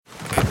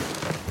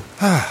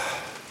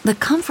The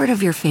comfort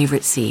of your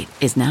favorite seat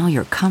is now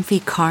your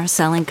comfy car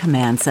selling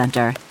command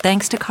center,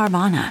 thanks to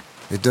Carvana.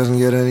 It doesn't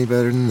get any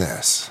better than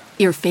this.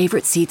 Your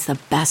favorite seat's the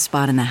best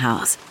spot in the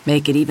house.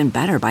 Make it even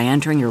better by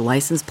entering your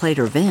license plate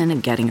or VIN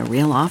and getting a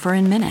real offer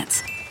in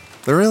minutes.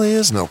 There really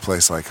is no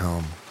place like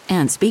home.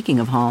 And speaking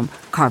of home,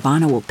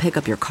 Carvana will pick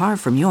up your car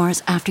from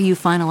yours after you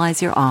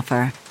finalize your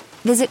offer.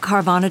 Visit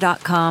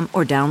Carvana.com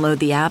or download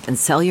the app and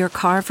sell your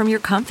car from your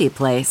comfy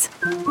place.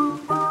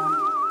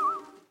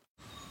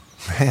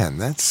 Man,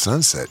 that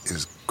sunset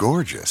is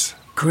gorgeous.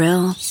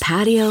 Grill,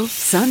 patio,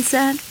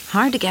 sunset.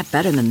 Hard to get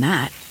better than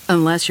that.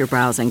 Unless you're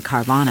browsing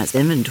Carvana's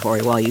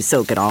inventory while you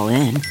soak it all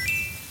in.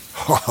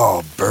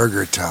 Oh,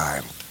 burger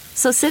time.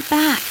 So sit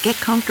back, get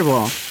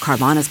comfortable.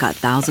 Carvana's got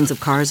thousands of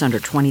cars under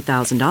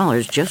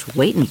 $20,000 just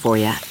waiting for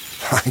you.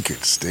 I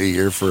could stay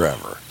here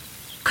forever.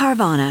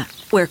 Carvana,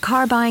 where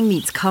car buying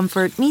meets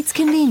comfort meets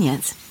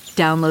convenience.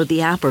 Download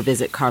the app or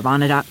visit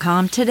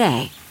Carvana.com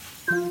today.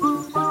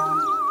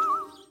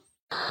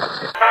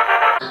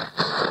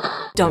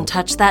 Don't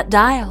touch that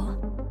dial.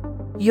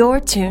 You're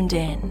tuned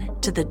in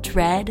to the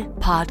Dread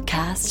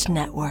Podcast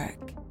Network.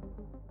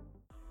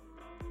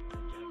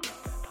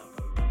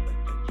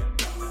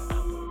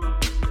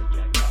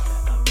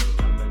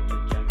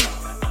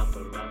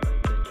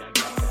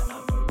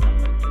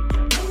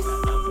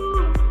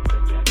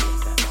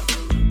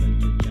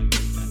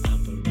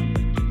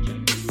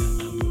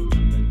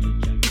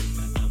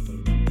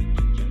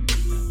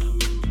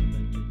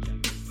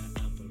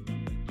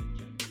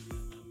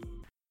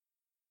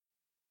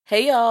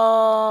 Hey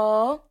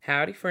y'all!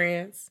 Howdy,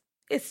 friends.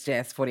 It's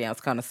Jazz 40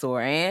 Ounce Connoisseur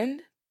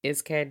and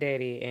It's Cat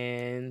Daddy,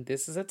 and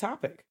this is a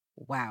topic.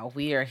 wow,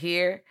 we are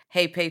here.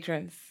 Hey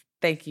patrons,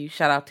 thank you.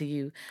 Shout out to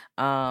you.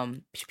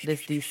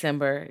 This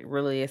December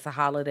really is a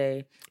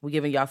holiday. We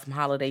giving y'all some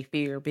holiday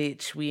fear,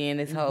 bitch. We in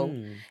this hoe.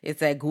 It's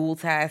that ghoul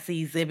tie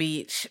season,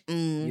 bitch.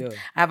 Yeah.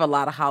 I have a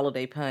lot of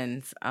holiday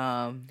puns.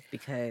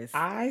 Because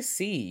I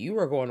see you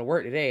are going to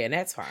work today, and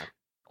that's fine.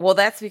 well,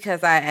 that's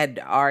because I had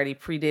already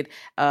pre-did.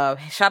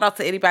 Shout out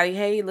to anybody.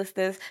 Hey,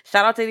 listeners.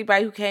 Shout out to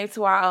anybody who came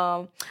to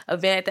our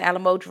event at the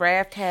Alamo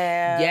Draft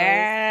House.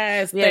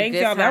 Yes, We had a thank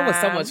good y'all. That was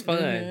so time. much fun.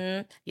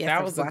 Mhm. Yes,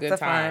 That it was a lots good of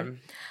fun. time.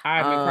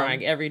 I've been Um,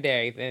 crying every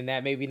day, and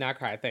that made me not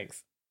cry.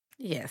 Thanks.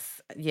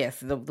 Yes.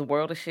 The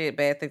world is shit.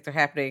 Bad things are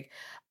happening.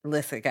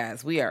 Listen,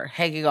 guys, we are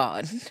hanging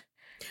on.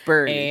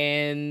 Birdie.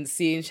 And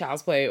seeing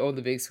Child's Play on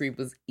the big screen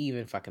was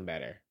even fucking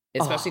better.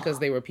 Especially because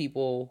they were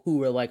people who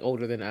were like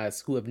older than us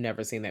who have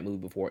never seen that movie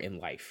before in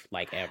life,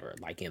 like ever,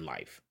 like in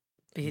life.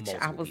 Bitch, I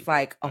Multiple was people.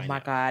 like, oh I my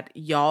know. God,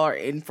 y'all are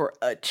in for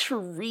a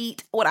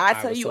treat. When I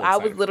tell was you, so I was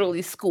excited for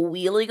literally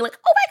squealing, like,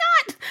 oh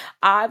my God.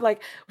 I'm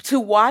like, to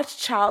watch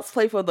Child's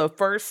Play for the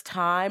first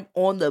time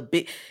on the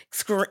big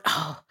screen.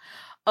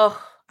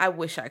 Oh, I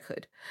wish I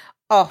could.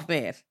 Oh,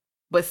 man.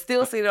 But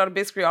still seeing it on the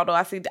big screen, although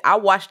I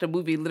watched the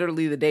movie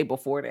literally the day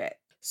before that.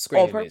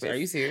 Screaming, bitch. purpose. Are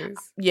you serious?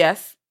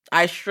 Yes,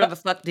 I sure the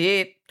fuck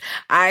did.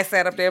 I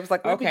sat up there and was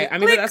like, let me Okay, just I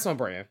mean, click. that's on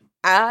brand.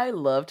 I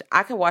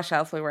can watch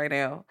Child's Play right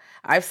now.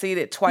 I've seen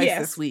it twice Yes.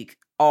 this week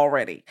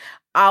already.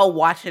 I'll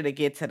watch it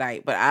again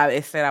tonight, but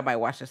instead I might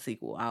watch the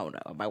sequel. I don't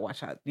know. I might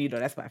watch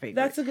that's my favorite.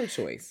 That's a good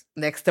choice.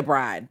 Next to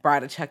Bride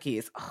of Chucky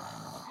is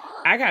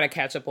I gotta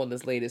catch up on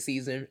this latest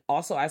season.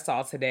 Also, I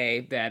saw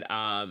today that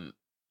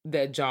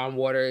that John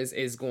Waters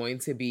is going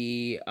to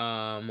be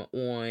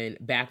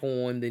back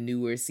on the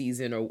newer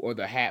season or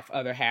the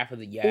other half of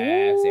the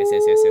yes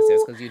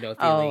because feeling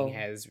Oh.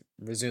 has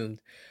resumed.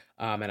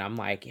 And I'm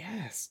like,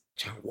 yes,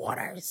 John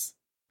Waters.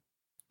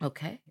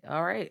 Okay.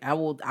 All right. I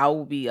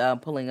will be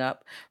pulling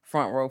up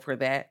front row for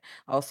that.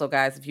 Also,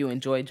 guys, if you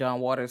enjoy John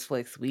Waters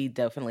flicks, we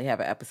definitely have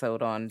an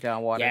episode on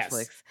John Waters Yes.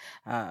 flicks.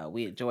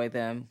 We enjoy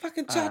them.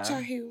 Fucking cha-cha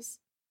heels.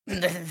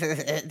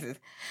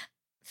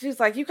 She was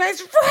like, "You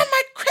guys ruined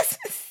my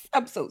Christmas."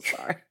 I'm so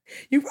sorry.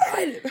 You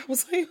right. I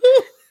was like,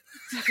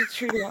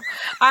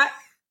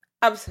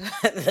 I'm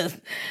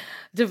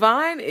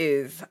Divine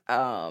is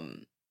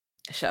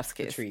chef's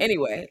kiss. treat.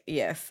 Anyway,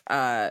 yes.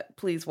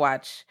 Please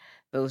watch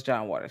those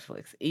John Waters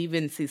flicks.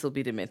 Even Cecil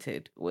B.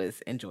 Demented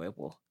was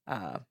enjoyable.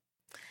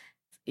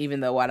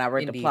 Even though when I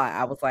read the Indeed. plot,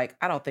 I was like,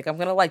 I don't think I'm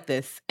gonna like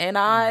this, and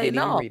I Didn't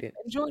even no read it.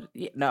 enjoyed it.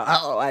 Yeah, no,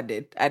 I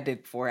did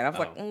before, and I was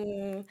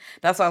like,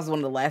 that's why it was one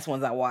of the last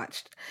ones I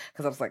watched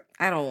because I was like,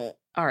 I don't.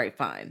 All right,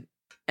 fine,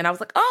 and I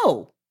was like,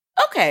 oh,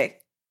 okay,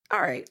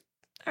 all right,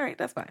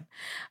 that's fine.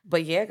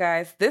 But yeah,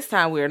 guys, this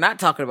time we are not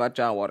talking about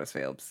John Waters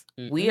films.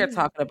 We are Mm-mm.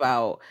 talking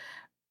about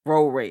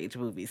road rage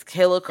movies,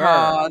 killer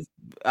cars,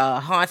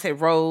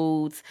 haunted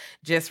roads,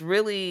 just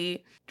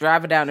really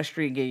driving down the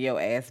street and getting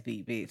your ass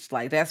beat, bitch.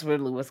 Like that's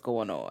really what's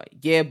going on.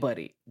 Yeah,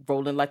 buddy,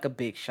 rolling like a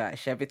big shot,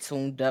 Chevy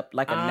tuned up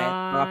like a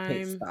NASCAR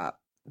pit I'm- stop.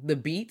 The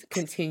beat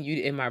continued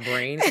in my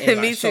brain, and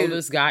my Me too.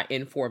 shoulders got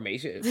in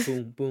formation.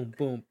 Boom, boom,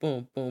 boom,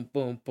 boom, boom,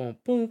 boom, boom,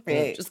 boom,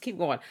 Hey. boom. Just keep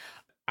going.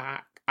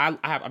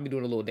 I'll be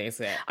doing a little dance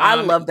to that. I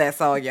love that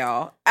song,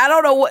 y'all. I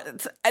don't know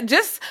what.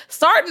 Just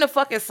starting the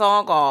fucking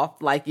song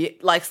off like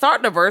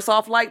starting the verse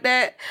off like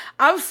that.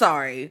 I'm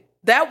sorry.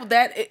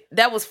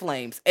 That was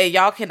flames, and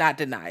y'all cannot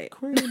deny it.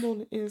 Cream on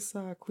the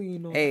inside,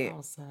 clean on the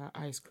outside,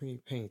 ice cream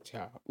paint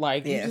job.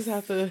 Like, you just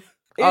have to...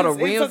 Oh, the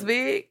rims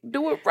big?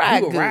 Do it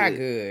right good. Ride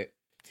good.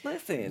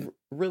 Listen.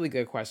 Really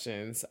good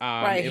questions.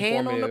 Right,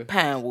 hand on the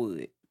pine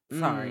wood.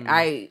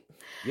 Sorry.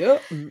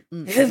 Yep.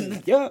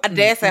 I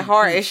dancing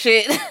hard as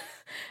shit.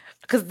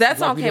 Because that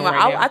song came out.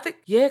 I think,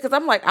 because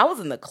I'm like, I was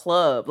in the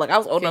club. Like, I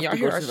was old enough to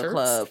go to the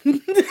club.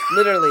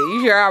 Literally.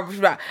 You hear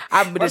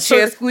I'm the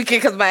chair squeaking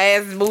because my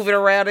ass is moving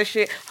around and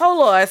shit.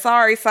 Hold on.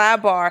 Sorry,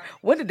 sidebar.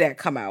 When did that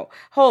come out?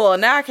 Hold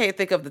on. Now I can't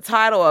think of the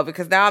title of it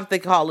because now I'm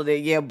calling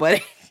it, yeah,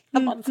 buddy.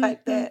 I'm going to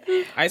type that.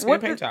 Ice cream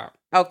paint job.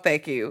 Oh,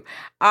 thank you.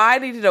 I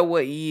need to know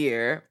what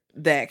year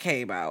that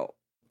came out.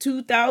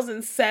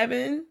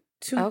 2007?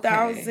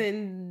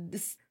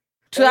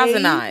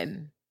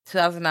 2009.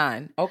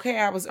 2009. Okay,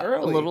 I was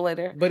early. A little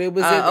later. But it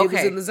was it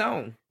was in the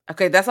zone.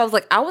 Okay, that's why I was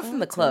like, I was in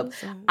the club.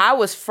 I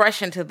was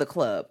fresh into the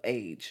club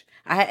age.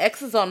 I had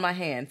X's on my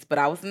hands, but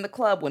I was in the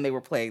club when they were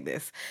playing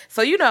this.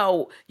 So,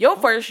 your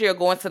first year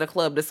going to the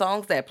club, the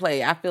songs that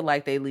play, I feel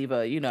like they leave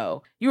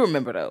you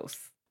remember those.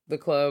 The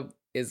club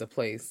is a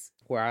place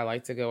where I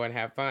like to go and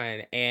have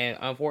fun. And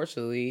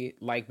unfortunately,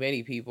 like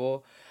many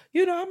people,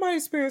 I might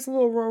experience a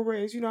little road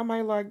rage. I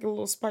might like get a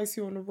little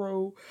spicy on the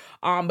road.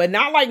 But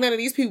not like none of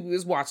these people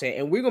is watching.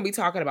 And we're going to be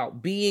talking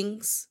about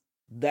beings.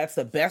 That's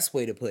the best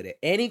way to put it.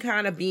 Any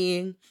kind of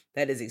being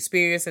that is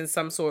experiencing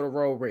some sort of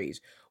road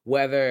rage.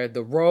 Whether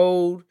the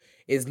road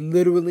is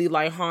literally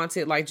like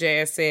haunted, like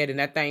Jazz said, and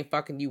that thing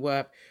fucking you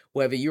up.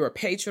 Whether you're a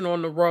patron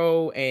on the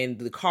road and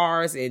the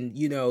cars and,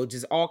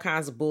 just all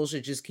kinds of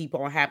bullshit just keep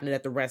on happening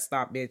at the rest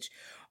stop, bitch.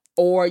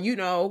 Or, you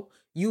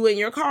in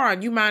your car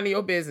and you minding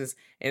your business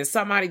and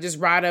somebody just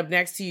ride up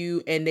next to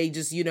you and they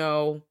just,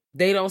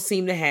 they don't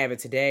seem to have it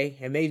today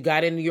and they've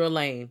got into your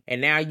lane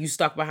and now you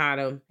stuck behind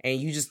them and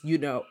you just, you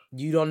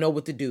don't know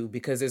what to do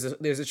because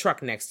there's a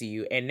truck next to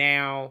you and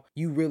now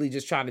you really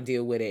just trying to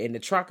deal with it. And the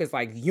truck is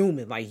like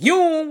human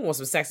on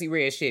some sexy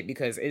red shit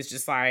because it's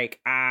just like,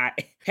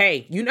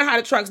 hey, you know how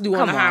the trucks do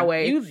on the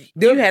highway.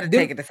 You had to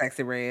take it to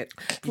Sexy Red.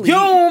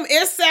 Yum,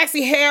 it's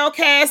sexy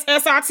Hellcats,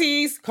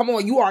 SRTs. Come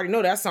on, you already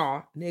know that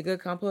song. Nigga,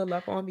 come pull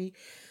up on me.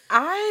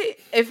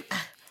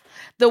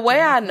 The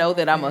way I know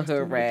that I'm a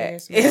hood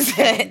rat is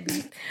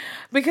that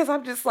because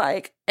I'm just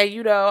like,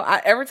 and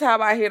every time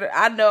I hear it,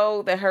 I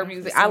know that her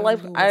music,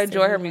 I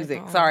enjoy her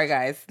music. Sorry,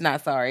 guys,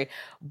 not sorry,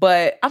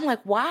 but I'm like,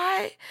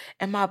 why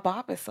am I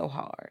bopping so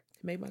hard?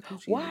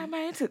 Why am I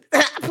into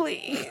this?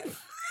 Please.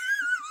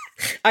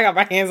 I got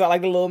my hands out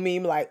like the little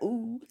meme, like,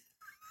 ooh.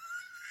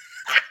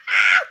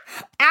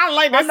 I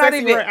like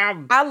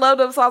that. I love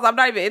them songs. I'm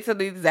not even into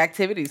these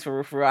activities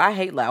for real. I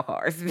hate loud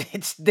cars,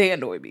 bitch. They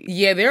annoy me.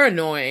 Yeah, they're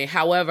annoying.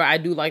 However, I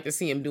do like to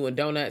see him doing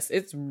donuts.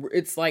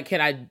 It's like,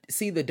 can I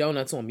see the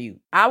donuts on mute?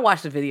 I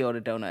watched the video of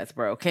the donuts,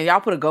 bro. Can y'all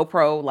put a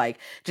GoPro? Like,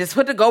 just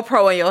put the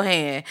GoPro in your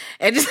hand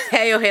and just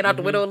have your hand out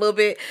the window a little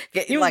bit.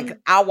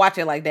 I'll watch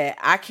it like that.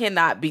 I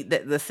cannot be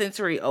the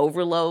sensory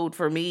overload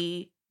for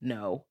me.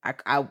 No,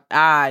 I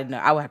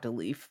would have to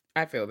leave.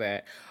 I feel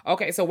that.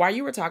 Okay, so while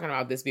you were talking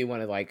about this being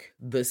one of like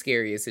the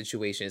scariest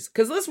situations,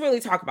 because let's really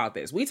talk about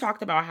this. We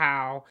talked about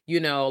how,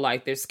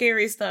 like there's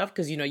scary stuff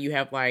because, you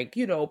have like,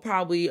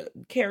 probably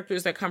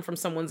characters that come from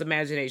someone's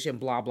imagination,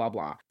 blah, blah,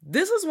 blah.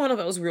 This is one of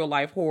those real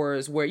life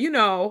horrors where,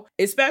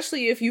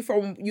 especially if you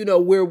from,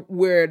 where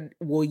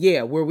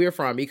we're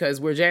from,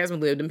 because where Jasmine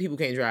lived and people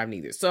can't drive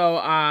neither.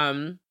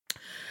 So,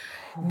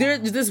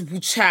 there's this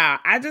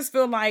child. I just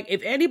feel like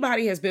if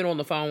anybody has been on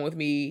the phone with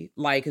me,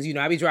 like, because,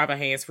 I be driving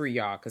hands-free,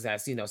 y'all, because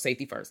that's,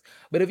 safety first.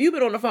 But if you've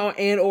been on the phone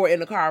and or in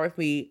the car with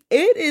me,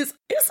 it's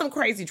some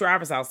crazy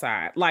drivers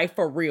outside. Like,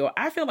 for real.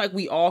 I feel like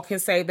we all can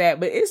say that,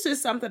 but it's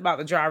just something about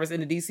the drivers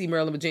in the D.C.,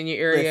 Maryland, Virginia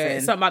area.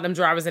 Something about them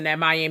drivers in that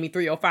Miami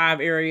 305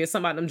 area.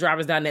 Something about them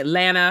drivers down in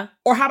Atlanta.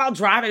 Or how about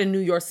driving in New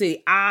York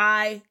City?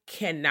 I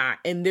cannot.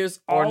 And there's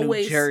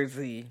always... New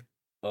Jersey.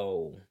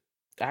 Oh,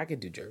 I could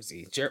do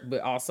Jersey, but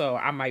also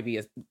I'm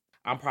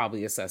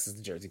probably as sus as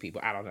the Jersey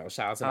people. I don't know.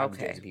 Shout out to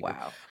the Jersey people.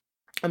 Wow.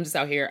 I'm just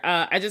out here.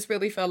 I just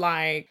really feel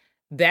like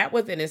that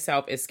within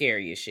itself is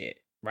scary as shit,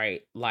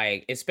 right?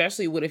 Like,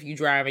 especially what if you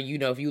drive and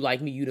if you like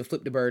me, you'd have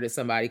flipped the bird at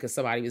somebody because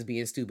somebody was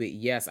being stupid.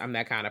 Yes, I'm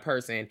that kind of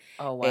person.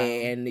 Oh wow.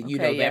 And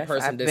that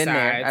person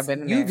decides I've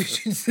been there.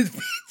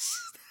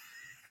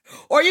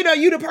 Or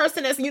you the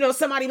person that's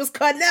somebody was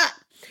cutting up.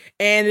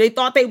 And they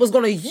thought they was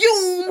going to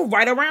zoom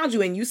right around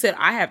you. And you said,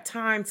 I have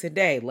time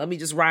today. Let me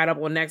just ride up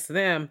on next to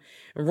them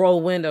and roll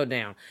the window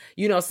down.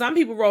 Some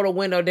people roll the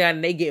window down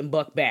and they getting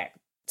bucked back.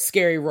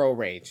 Scary road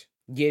rage.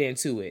 Get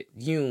into it.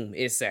 Yoom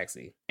is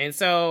sexy. And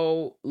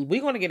so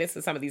we're going to get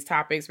into some of these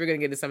topics. We're going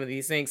to get into some of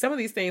these things. Some of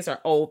these things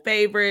are old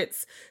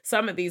favorites.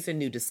 Some of these are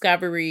new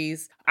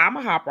discoveries. I'm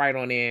going to hop right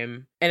on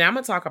in and I'm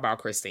going to talk about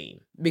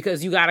Christine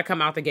because you got to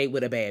come out the gate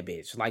with a bad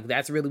bitch. Like,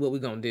 that's really what we're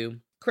going to do.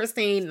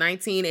 Christine,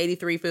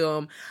 1983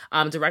 film,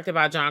 directed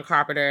by John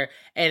Carpenter,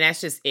 and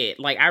that's just it.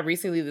 Like, I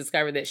recently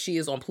discovered that she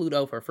is on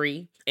Pluto for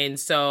free, and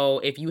so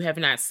if you have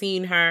not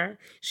seen her,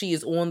 she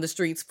is on the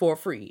streets for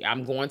free.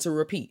 I'm going to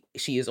repeat,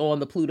 she is on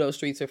the Pluto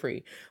streets for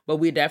free, but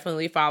we're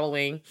definitely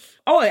following.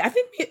 Oh, I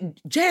think,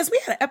 Jazz, we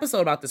had an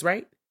episode about this,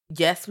 right?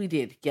 Yes, we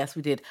did. Yes,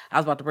 we did. I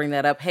was about to bring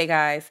that up. Hey,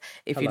 guys,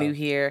 if you're new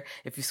here,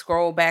 if you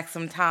scroll back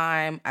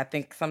sometime, I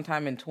think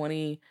sometime in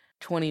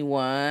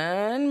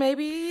 2021,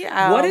 maybe.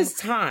 What is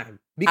time?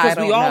 Because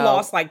we all know.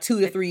 lost like 2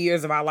 to 3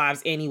 years of our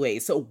lives anyway.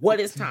 So what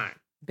is time?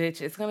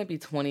 Bitch, it's going to be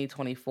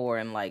 2024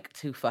 in like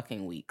 2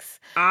 fucking weeks.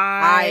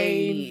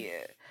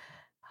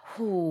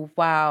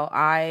 Wow,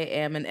 I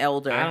am an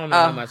elder. I don't know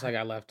how much I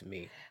got left to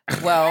me.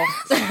 Well,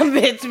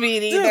 bitch, me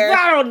neither.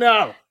 I don't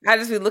know. I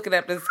just be looking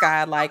up the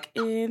sky like,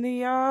 in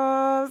the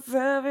arms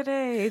of an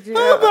angel.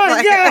 Oh my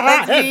like,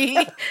 God.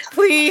 me,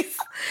 please.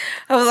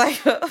 I was like,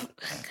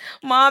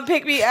 Mom,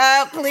 pick me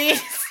up,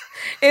 please.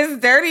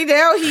 It's dirty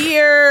down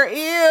here.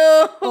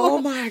 Ew. Oh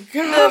my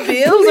God. The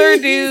bills are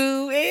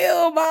due.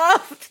 Ew,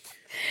 Mom.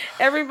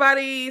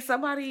 Everybody,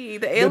 somebody,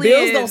 the aliens. The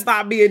bills don't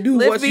stop being due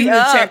once you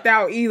done checked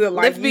out either.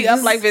 Like, lift me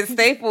up like Vince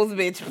Staples,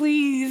 bitch.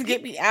 Please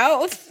get me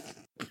out.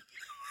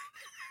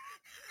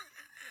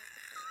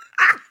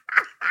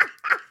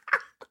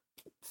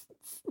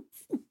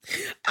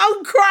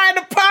 I'm crying.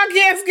 The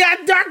podcast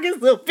got dark as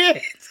a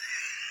bitch.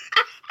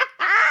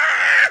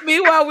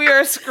 Meanwhile, we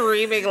are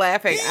screaming,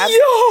 laughing.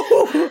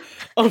 Yo!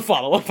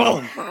 Unfollow.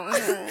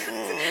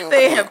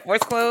 They have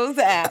forced closed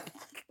the app.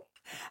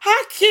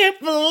 I can't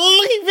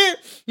believe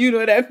it. You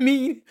know that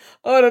meme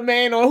of the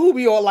man on who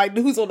be on, like,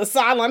 who's on the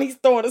sideline, he's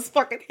throwing his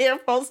fucking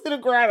earphones to the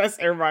ground. That's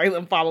everybody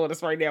following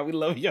us right now. We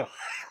love you.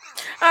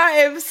 I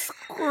am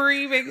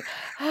screaming.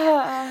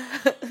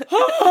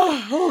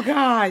 Oh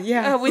God,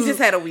 yeah. We just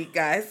had a week,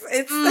 guys.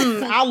 It's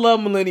I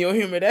love millennial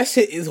humor. That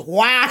shit is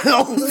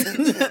wild.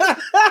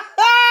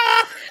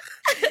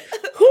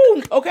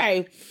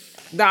 Okay.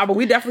 Nah, but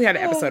we definitely had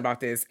an episode about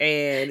this.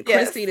 And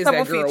yes, Christine is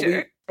that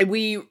girl.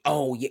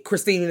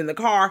 Christine in the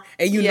car.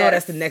 And you know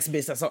that's the next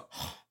bitch. So,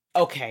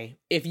 okay.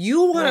 If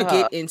you want to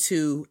get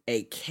into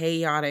a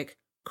chaotic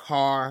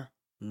car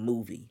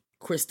movie,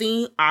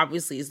 Christine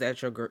obviously is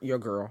that your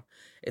girl.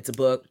 It's a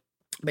book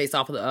based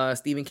off of the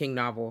Stephen King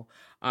novel.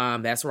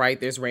 That's right.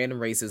 There's random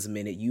racism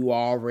in it. You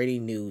already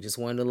knew. Just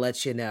wanted to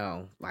let you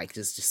know. Like,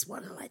 just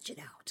wanted to let you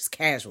know. Just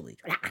casually.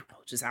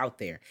 Just out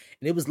there.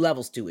 And it was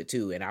levels to it,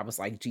 too. And I was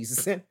like,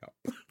 Jesus, help.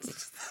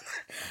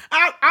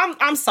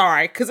 I'm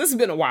sorry, because it's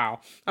been a while.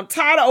 I'm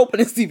tired of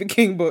opening Stephen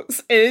King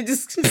books. And it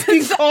just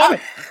speaks on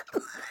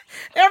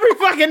every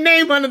fucking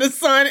name under the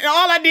sun. And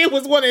all I did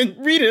was want to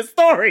read a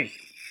story.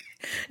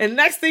 And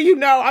next thing you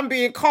know, I'm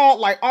being called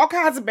like all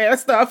kinds of bad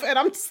stuff. And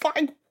I'm just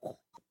like,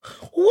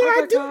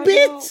 what I do,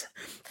 bitch?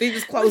 They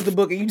just close the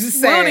book and you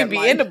just say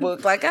be in the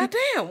book. Like,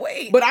 goddamn,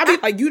 wait. But I be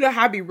like, you know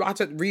how I be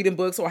reading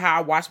books or how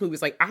I watch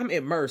movies. Like, I'm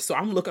immersed. So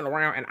I'm looking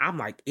around and I'm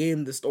like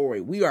in the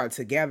story. We are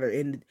together.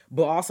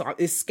 But also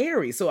it's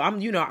scary. So I'm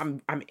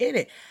in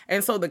it.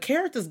 And so the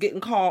characters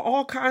getting called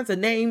all kinds of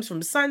names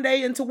from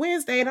Sunday into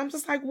Wednesday. And I'm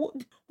just like, well,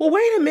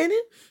 wait a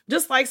minute.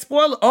 Just like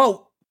spoiler.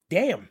 Oh,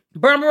 damn.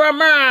 Spoiler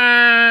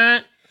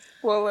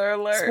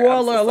alert.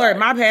 Spoiler alert.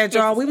 My bad,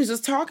 y'all. We was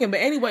just talking.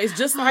 But anyways,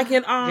 just like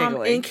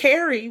in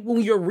Carrie,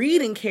 when you're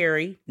reading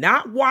Carrie,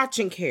 not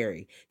watching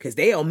Carrie, because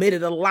they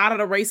omitted a lot of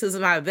the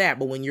racism out of that.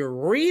 But when you're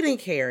reading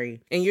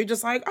Carrie and you're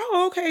just like,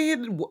 oh, okay,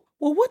 well,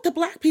 what do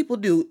black people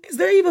do? Is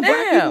there even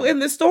black people in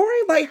this story?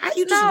 Like, how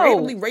you just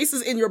randomly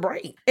racist in your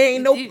brain?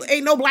 Ain't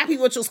no black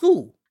people at your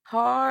school.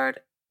 Hard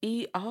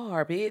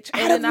ER, bitch.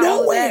 Out of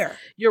nowhere.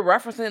 You're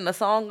referencing the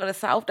song of the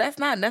South. That's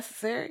not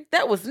necessary.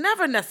 That was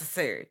never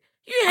necessary.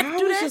 You had to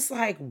do that. I was just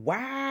like,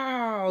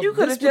 wow. You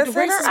could have just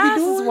said her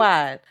eyes is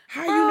wide.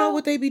 How you know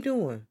what they be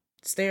doing?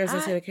 Stares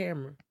into the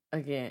camera.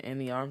 Again, in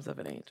the arms of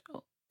an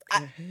angel.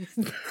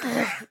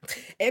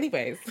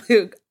 Anyways,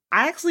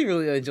 I actually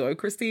really enjoy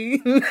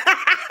Christine.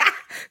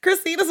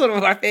 Christine is one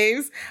of my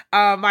faves.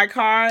 My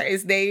car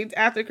is named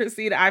after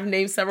Christine. I've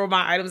named several of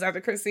my items after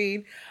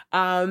Christine.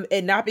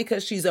 And not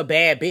because she's a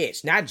bad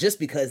bitch. Not just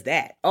because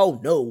that. Oh,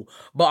 no.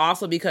 But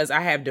also because I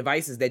have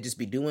devices that just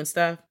be doing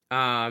stuff.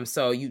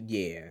 So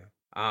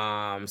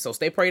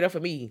stay prayed up for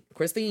me,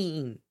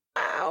 Christine.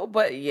 Wow,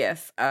 but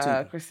yes,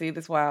 Christine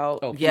is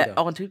wild. Oh, Pluto. Yeah,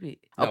 on Tubi.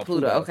 Oh, no,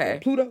 Pluto. Okay,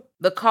 Pluto.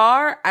 The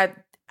car.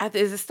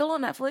 Is it still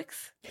on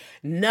Netflix?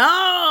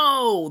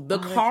 No, the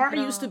car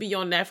used to be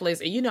on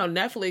Netflix, and you know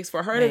Netflix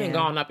for her had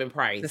gone up in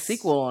price. The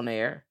sequel on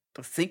there.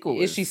 The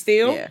sequel is she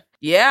still?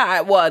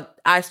 Yeah.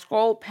 I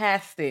scrolled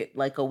past it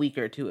like a week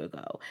or two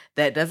ago.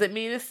 That doesn't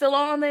mean it's still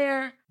on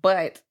there,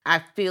 but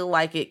I feel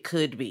like it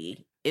could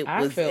be. It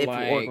was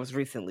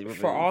recently reviewed.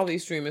 For all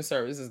these streaming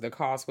services that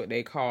cost what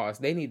they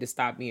cost, they need to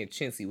stop being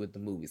chintzy with the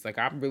movies. Like,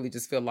 I really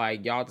just feel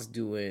like y'all just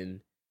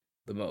doing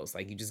the most.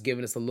 Like, you just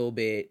giving us a little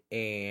bit,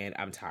 and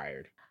I'm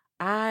tired.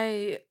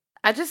 I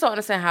just don't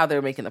understand how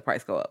they're making the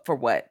price go up. For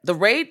what? The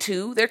Raid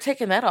 2, they're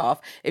taking that off.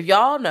 If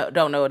y'all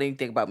don't know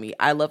anything about me,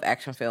 I love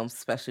action films,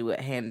 especially with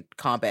hand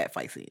combat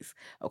fight scenes.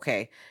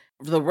 Okay?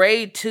 The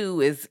Raid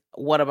 2 is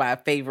one of my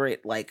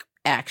favorite like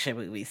action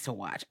movies to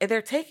watch, and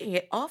they're taking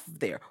it off of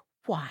there.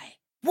 Why?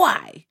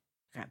 I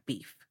got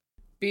beef.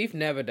 Beef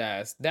never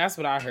dies. That's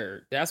what I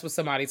heard. That's what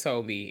somebody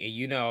told me, and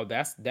you know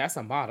that's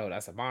a motto.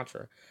 That's a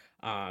mantra.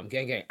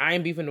 Gang. I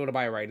ain't beefing with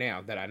nobody right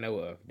now that I know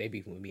of. They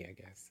beefing with me, I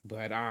guess.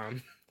 But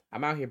I'm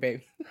out here,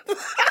 baby.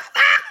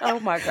 Oh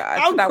my gosh,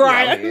 I'm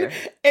crying.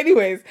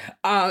 Anyways,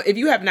 if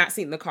you have not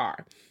seen The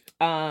Car,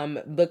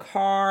 The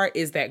Car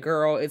is that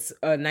girl. It's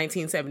a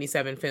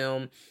 1977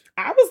 film.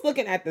 I was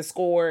looking at the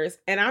scores,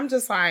 and I'm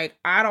just like,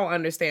 I don't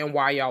understand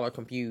why y'all are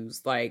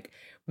confused. Like,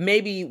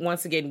 maybe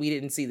once again we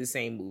didn't see the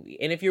same movie.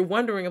 And if you're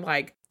wondering,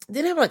 like,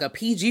 did it have like a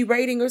PG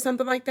rating or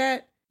something like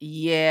that?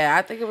 Yeah,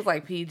 I think it was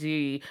like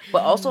PG.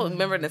 But also,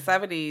 remember in the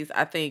 70s,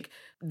 I think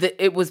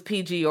it was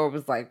PG or it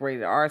was like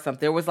rated R or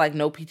something. There was like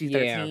no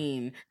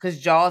PG-13 because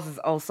Jaws is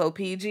also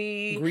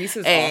PG. Grease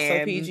is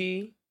also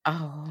PG.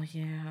 Oh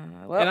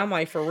yeah, well, and I'm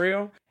like, for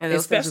real, and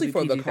especially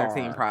for The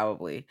Car,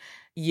 probably.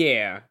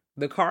 Yeah,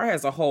 The Car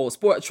has a whole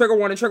trigger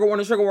warning.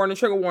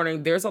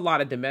 There's a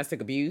lot of domestic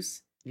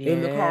abuse.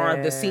 In The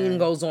Car. The scene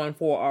goes on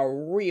for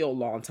a real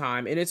long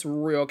time, and it's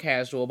real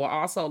casual, but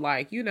also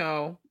like, you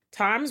know,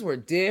 times were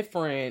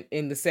different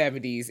in the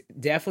 70s,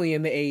 definitely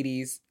in the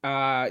 80s,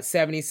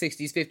 70s,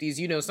 60s, 50s.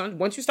 You know,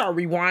 once you start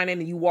rewinding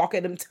and you walk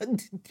at them,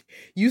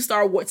 you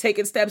start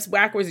taking steps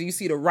backwards and you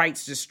see the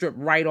rights just strip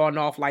right on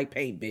off like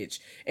paint, bitch.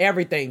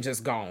 Everything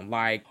just gone.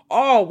 Like,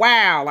 oh,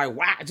 wow. Like,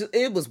 wow.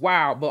 It was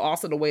wild. But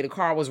also the way the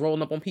car was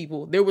rolling up on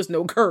people, there was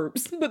no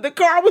curbs, but the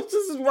car was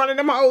just running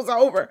them hoes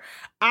over.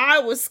 I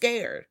was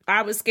scared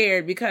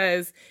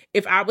because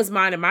if I was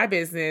minding my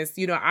business,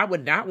 you know, I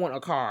would not want a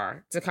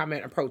car to come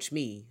and approach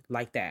me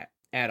like that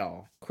at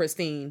all.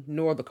 Christine,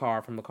 nor The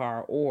Car from The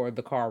Car or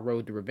The Car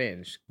Road to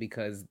Revenge,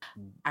 because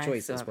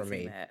choices were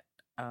made.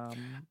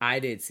 I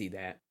did see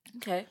that.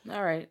 Okay,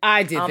 all right.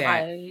 I did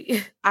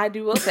that. I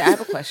do will say I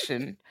have a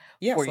question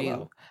yes, for hello.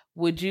 you.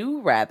 Would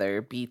you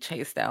rather be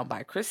chased down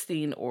by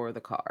Christine or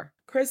The Car?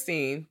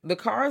 Christine. The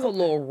Car is a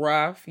little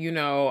rough, you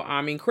know.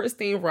 I mean,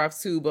 Christine rough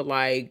too, but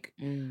like,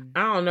 I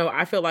don't know.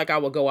 I feel like I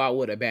would go out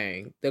with a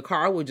bang. The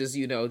Car would just,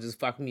 you know, just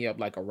fuck me up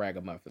like a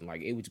ragamuffin.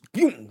 Like it would just,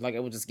 boom, like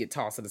it would just get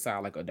tossed to the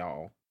side like a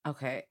doll.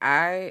 Okay,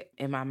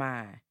 in my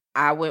mind,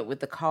 I went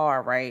with The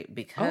Car, right?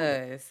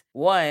 Because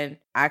one,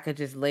 I could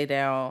just lay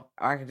down,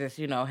 or I could just,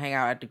 you know, hang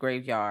out at the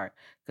graveyard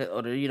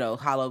or the, you know,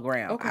 hollow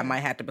ground. Okay. I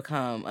might have to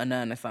become a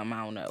nun or something,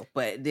 I don't know.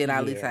 But then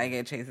at least I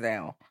get chased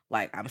down.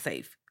 Like, I'm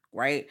safe,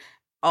 right?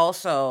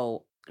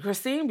 Also,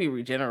 Christine be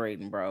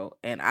regenerating, bro.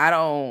 And I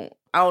don't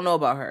know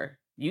about her.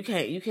 You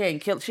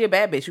can't kill, she a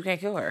bad bitch. You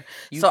can't kill her.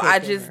 So I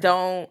just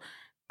don't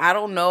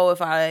know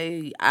if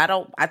I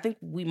think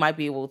we might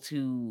be able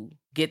to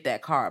get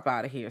that car up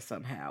out of here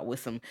somehow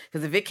with some,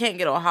 because if it can't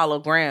get on hollow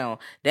ground,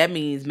 that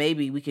means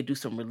maybe we could do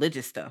some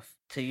religious stuff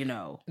to, you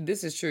know.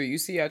 This is true. You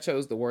see, I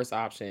chose the worst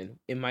option.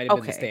 It might have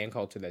been the stand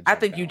culture that I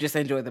think you just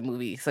enjoyed the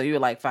movie, so you were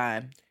like,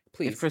 fine.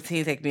 Please. If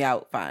Christine take me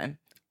out, fine.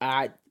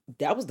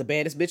 That was the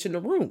baddest bitch in the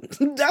room.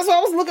 That's why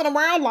I was looking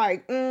around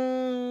like,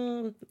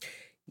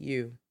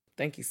 you.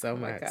 Thank you so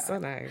much. So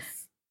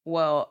nice.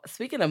 Well,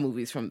 speaking of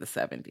movies from the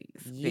 70s.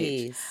 Yes.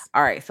 Bitch.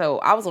 All right, so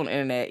I was on the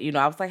internet, you know,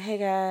 I was like, hey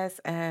guys,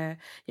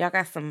 y'all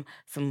got some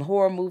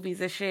horror movies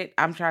and shit.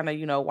 I'm trying to,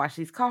 you know, watch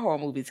these car horror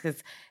movies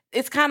because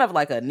it's kind of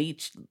like a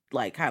niche,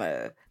 like kind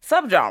of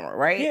subgenre,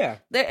 right? Yeah.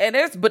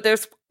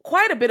 There's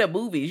quite a bit of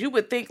movies. You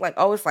would think like,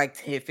 oh, it's like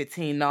 10,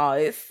 15. No,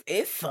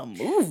 it's some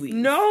movies.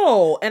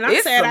 No, and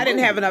I'm sad I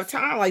didn't have enough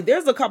time. Like,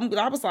 there's a couple,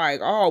 I was like,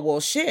 oh,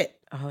 well, shit.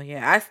 Oh,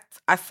 yeah.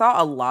 I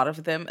saw a lot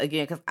of them,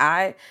 again, because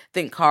I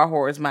think car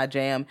horror is my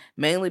jam,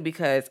 mainly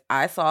because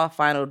I saw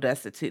Final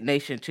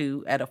Destination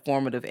 2 at a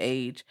formative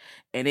age,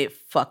 and it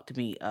fucked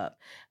me up.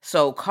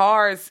 So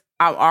Cars,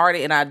 I'm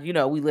already, and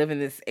we live in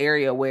this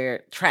area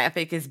where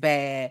traffic is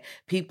bad,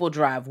 people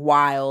drive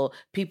wild,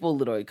 people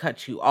literally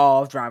cut you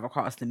off, drive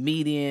across the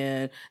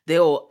median.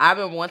 I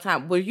remember one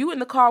time, were you in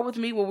the car with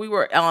me when we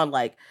were on,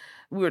 like,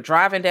 we were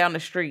driving down the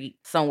street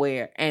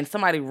somewhere and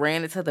somebody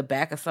ran into the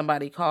back of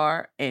somebody's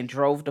car and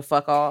drove the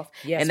fuck off.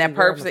 Yes, and that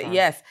person,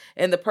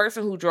 and the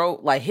person who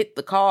drove, like, hit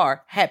the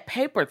car had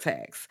paper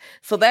tags.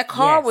 So that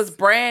car was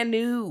brand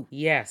new.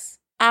 Yes.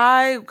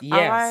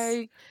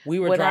 We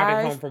were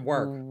driving home from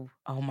work.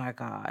 Oh my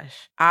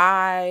gosh.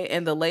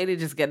 And the lady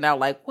just getting out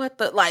like, what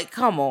the, like,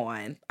 come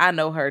on. I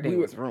know her day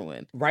was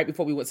ruined. Right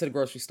before we went to the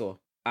grocery store,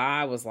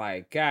 I was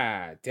like,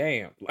 God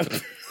damn.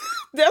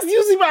 That's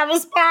usually my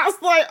response,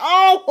 like,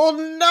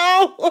 oh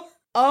no.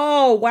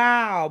 Oh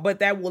wow. But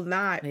that will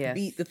not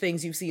beat the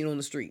things you've seen on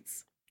the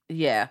streets.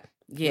 Yeah.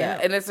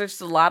 And it's just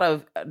a lot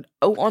of,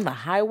 on the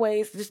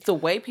highways, just the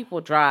way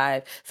people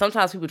drive.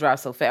 Sometimes people drive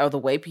so fast, or the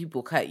way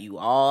people cut you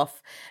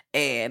off.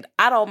 And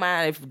I don't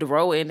mind if the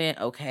road isn't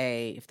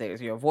okay, if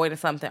you're avoiding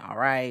something, all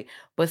right.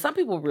 But some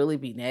people really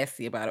be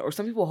nasty about it, or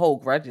some people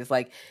hold grudges.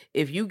 Like,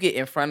 if you get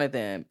in front of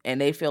them and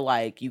they feel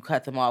like you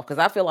cut them off, because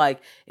I feel like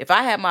if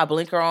I had my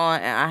blinker on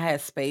and I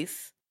had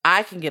space,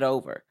 I can get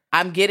over.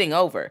 I'm getting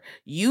over.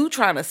 You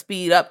trying to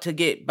speed up to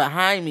get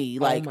behind me,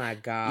 like, oh my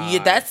God.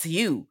 Yeah, that's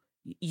you.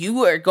 you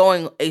were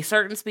going a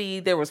certain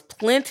speed. There was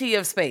plenty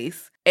of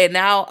space. And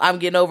now I'm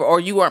getting over, or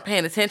you weren't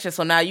paying attention.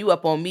 So now you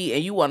up on me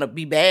and you want to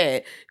be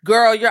bad.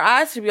 Girl, your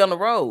eyes should be on the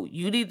road.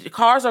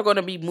 Cars are going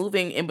to be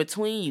moving in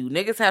between you.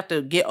 Niggas have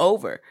to get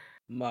over.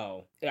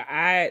 Mo,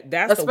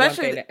 that's especially, the one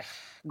thing that...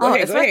 Go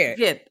ahead.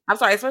 Yeah, I'm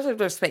sorry, especially if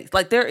there's space.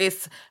 Like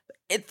it's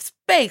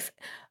space.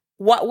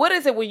 What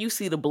is it when you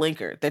see the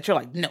blinker that you're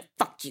like, no,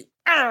 fuck you.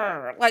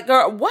 Like,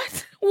 girl,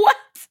 what? What?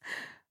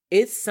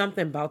 It's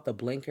something about the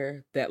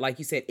blinker that, like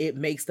you said, it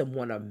makes them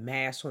want to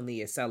mash on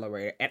the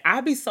accelerator. And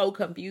I'd be so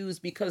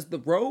confused because the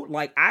road,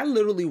 like, I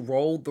literally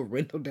rolled the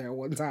window down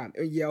one time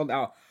and yelled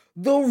out,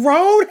 the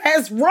road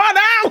has run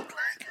out.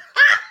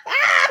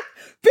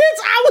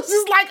 Bitch, I was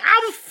just like,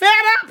 I'm fed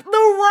up. The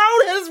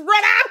road has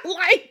run out.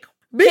 Like,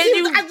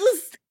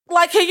 bitch,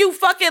 can you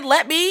fucking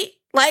let me?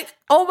 Like,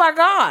 oh my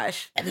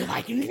gosh. And they're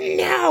like,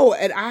 no.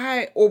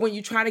 Or when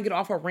you try to get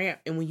off a ramp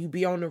and when you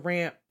be on the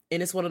ramp,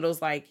 and it's one of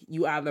those, like,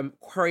 you either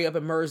hurry up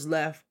and merge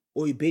left,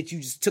 or you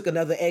just took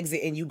another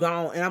exit and you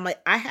gone. And I'm like,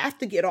 I have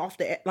to get off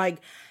to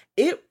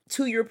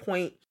your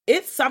point,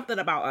 it's something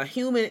about a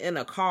human in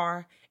a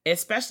car,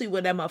 especially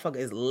when that motherfucker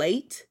is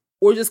late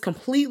or just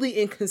completely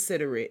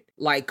inconsiderate,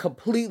 right?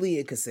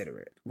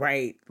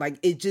 Like,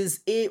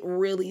 it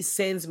really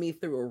sends me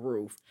through a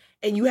roof.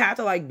 And you have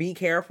to, like, be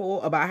careful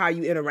about how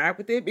you interact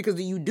with it, because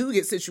you do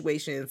get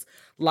situations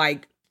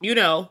like, you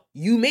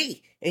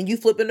me, and you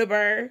flipping the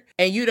bird,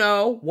 and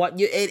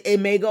it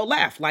may go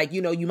left. Like,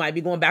 you might be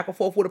going back and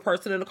forth with a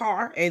person in the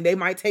car, and they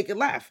might take it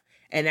left,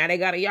 and now they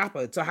got a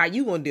yappa. So how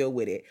you gonna deal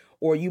with it?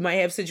 Or you might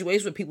have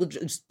situations where people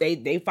just,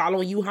 they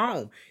following you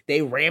home,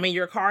 they ramming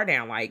your car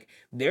down. Like,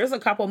 there's a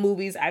couple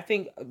movies. I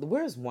think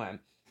there's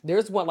one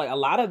like a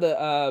lot of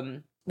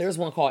the there's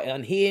one called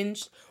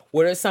Unhinged,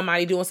 where there's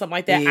somebody doing something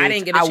like that. I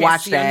didn't get a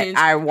chance to see Unhinged.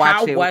 I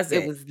watched it. How was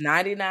it? It was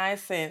 99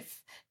 cents.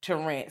 To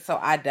rent, so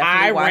I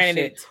definitely watched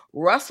it.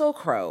 Russell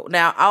Crowe.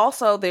 Now,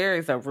 also there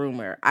is a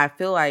rumor. I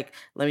feel like,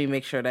 let me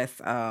make sure that's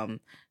the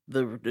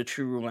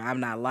true rumor.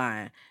 I'm not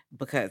lying,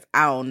 because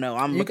I don't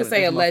know. You can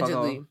say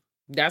allegedly.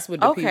 That's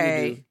what the people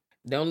do.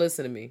 Don't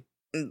listen to me.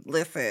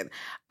 Listen,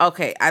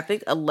 okay. I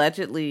think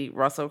allegedly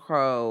Russell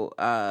Crowe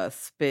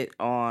spit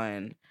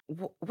on.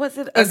 Was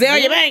it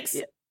Azalea Banks?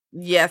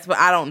 Yes, but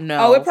I don't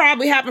know. Oh, it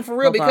probably happened for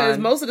real, because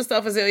most of the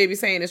stuff Azalea be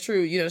saying is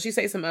true. She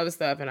say some other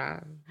stuff, and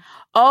I.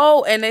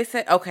 Oh, and they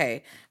said,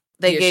 okay,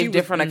 they gave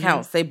different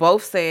accounts. They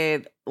both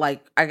said,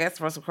 like, I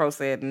guess Russell Crowe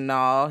said,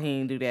 no, he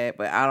didn't do that,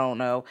 but I don't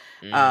know.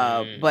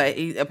 But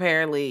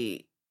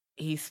he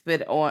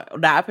spit on,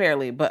 not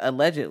apparently, but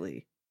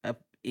allegedly,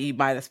 he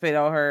might have spit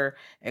on her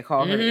and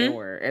called her the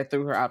N-word and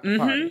threw her out the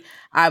party.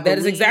 That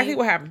is exactly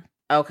what happened.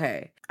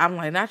 Okay. I'm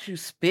like, not you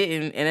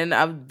spitting. And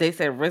then they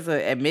said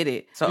RZA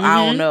admitted. So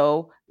I don't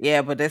know.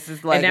 Yeah, but this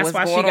is like, and that's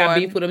why she got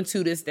beef with him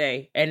to this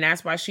day. And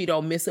that's why she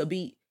don't miss a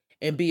beat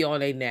and be on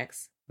their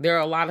necks. There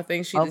are a lot of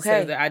things she just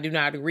says that I do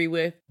not agree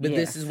with, but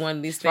this is one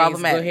of these things.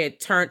 Go ahead,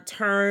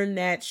 turn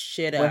that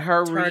shit up. With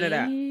her turn reads, it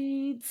up.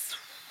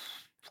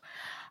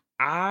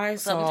 I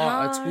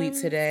saw a tweet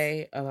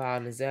today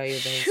about Azalea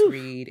Banks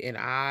Reid, and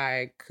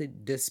I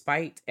could,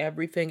 despite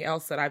everything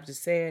else that I've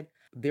just said,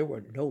 there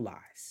were no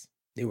lies.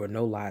 There were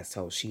no lies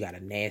told. She got a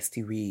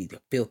nasty read, a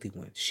filthy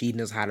one. She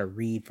knows how to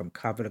read from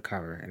cover to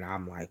cover, and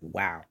I'm like,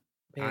 wow.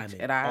 Bitch, I'm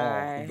in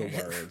all the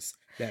words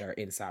that are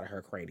inside of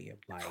her cranium.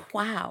 Like,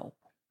 wow.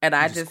 And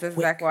I just, that's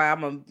exactly why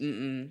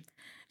I'm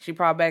she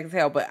probably back as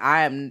hell, but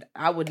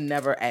I would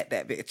never at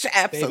that bitch.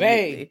 Absolutely.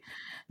 Baby.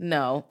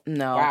 No.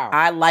 Wow.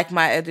 I like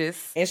my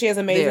edges. And she has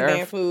amazing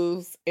dance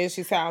moves, and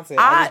she's talented.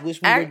 I just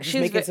wish we were just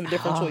making some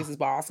different choices,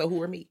 but also,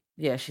 who are me?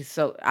 Yeah,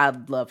 I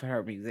love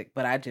her music,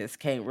 but I just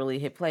can't really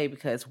hit play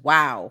because,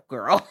 wow,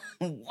 girl.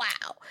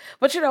 Wow.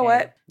 But you know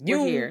what?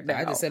 We're here now.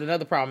 I just said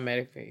another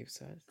problematic fave.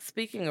 So.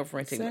 Speaking of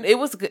renting, it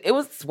was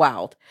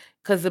wild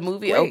because the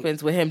movie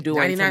opens with him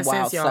doing some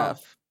wild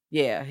stuff.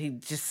 Yeah,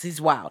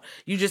 he's wild.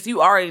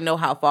 You already know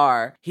how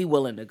far he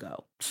willing to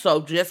go.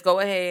 So just go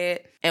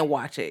ahead and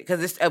watch it.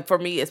 Because it's for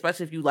me,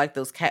 especially if you like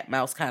those cat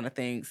mouse kind of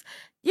things.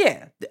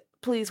 Yeah,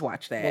 please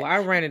watch that. Well, I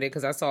rented it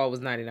because I saw it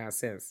was 99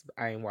 cents.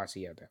 I ain't watched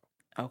it yet though.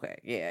 Okay,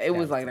 yeah, it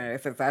was like 99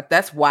 cents.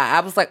 That's why I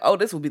was like, oh,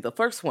 this will be the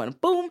first one.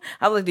 Boom.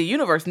 I was like, the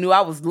universe knew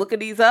I was looking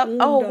these up.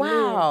 Oh,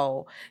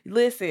 wow.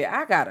 Listen,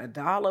 I got $1,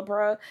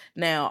 bruh.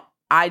 Now,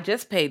 I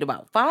just paid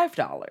about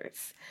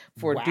 $5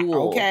 for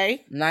Duel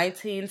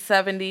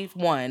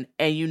 1971.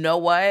 And you know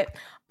what?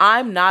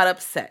 I'm not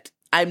upset.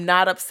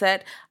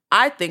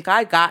 I think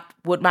I got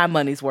what my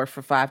money's worth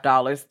for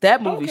 $5.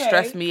 That movie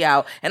stressed me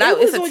out. And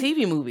it's a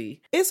TV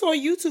movie. It's on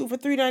YouTube for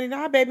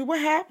 $3.99, baby. What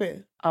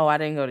happened? Oh, I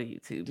didn't go to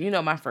YouTube. You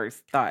know, my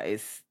first thought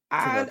is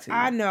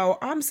I know.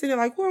 I'm sitting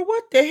like, well,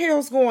 what the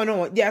hell's going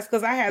on? Yes,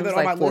 because I had that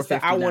on my list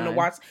that I want to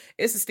watch.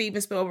 It's a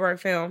Steven Spielberg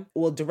film.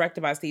 Well,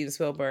 directed by Steven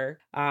Spielberg.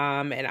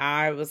 And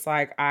I was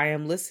like, I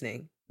am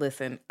listening.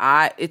 Listen,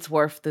 it's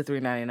worth the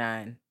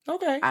 $3.99.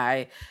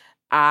 Okay.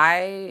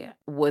 I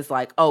was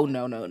like, oh,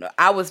 no.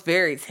 I was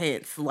very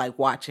tense, like,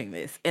 watching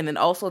this. And then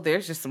also,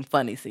 there's just some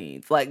funny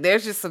scenes. Like,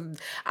 there's just some,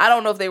 I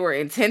don't know if they were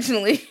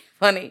intentionally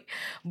funny,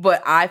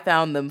 but I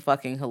found them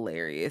fucking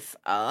hilarious.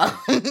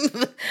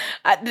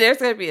 There's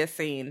gonna be a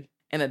scene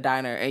in a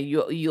diner, and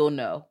you'll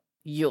know.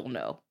 You're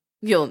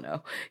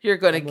gonna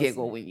I'm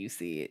giggle listening. when you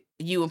see it.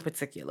 You in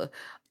particular.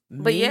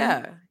 But Me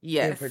yeah, in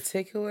yes,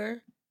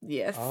 particular?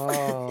 yes.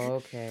 Oh,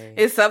 okay.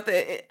 It's something,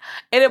 and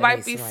it That might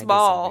means be somebody did some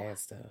small. bad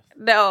stuff.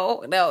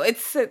 No,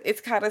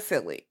 it's kind of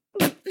silly.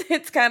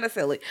 It's kind of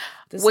silly.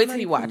 Does Wait till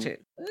somebody you watch poop?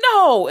 it.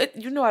 No,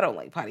 you know I don't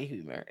like potty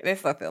humor.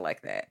 It's nothing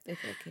like that. If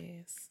I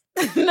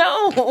guess.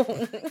 No,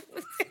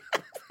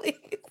 please.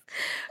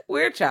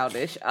 We're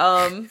childish.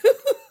 I'm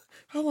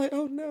like,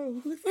 oh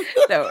no.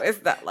 No,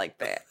 it's not like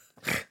that.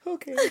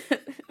 Okay.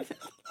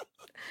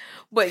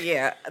 But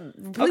yeah,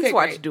 please Okay,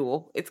 watch great.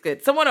 Duel. It's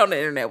good. Someone on the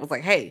internet was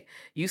like, "Hey,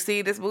 you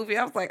see this movie?"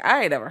 I was like,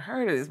 "I ain't never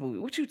heard of this movie.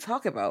 What you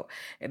talking about?"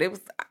 And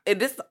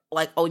this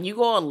like, when you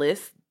go on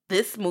lists,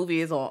 this movie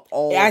is on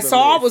all. I the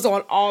saw lists. it was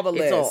on all the It's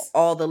lists.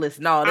 on all the lists.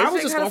 No, this I was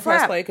shit just kinda gonna press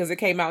slap. play because it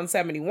came out in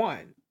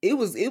 1971. It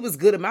was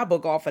good in my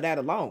book off of that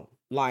alone.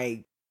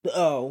 Like,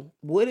 oh,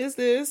 what is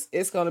this?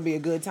 It's gonna be a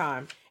good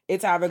time.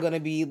 It's either gonna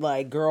be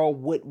like, girl,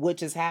 what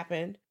just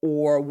happened,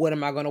 or what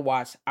am I gonna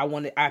watch? I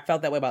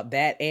felt that way about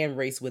that and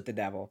Race with the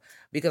Devil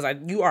because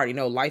you already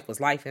know life was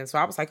life, and so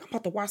I was like, I'm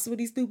about to watch some of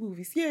these new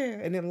movies, yeah,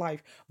 and then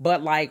life.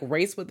 But like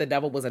Race with the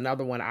Devil was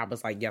another one I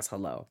was like, yes,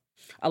 hello.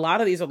 A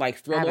lot of these are like I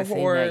thriller haven't seen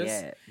that horrors.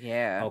 yet.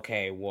 Yeah.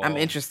 Okay, well, I'm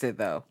interested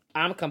though.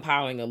 I'm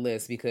compiling a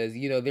list because,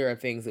 there are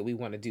things that we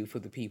want to do for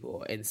the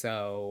people. And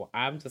so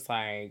I'm just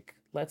like,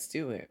 let's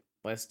do it.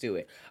 Let's do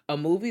it. A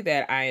movie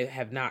that I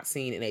have not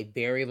seen in a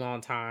very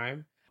long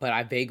time, but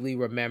I vaguely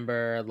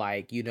remember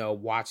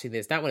watching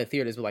this, not in the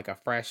theaters, but like a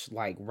fresh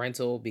like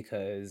rental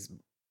because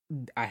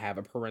I have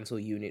a parental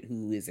unit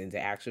who is into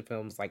action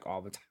films like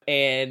all the time.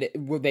 And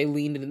they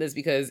leaned into this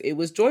because it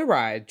was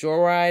Joyride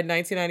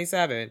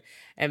 1997.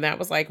 And that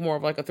was like more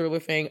of like a thriller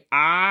thing.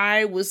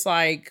 I was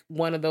like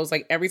one of those,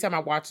 like every time I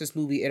watch this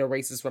movie, it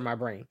erases from my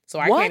brain. So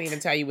I What? can't even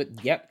tell you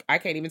I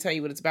can't even tell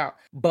you what it's about.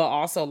 But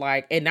also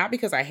like, and not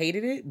because I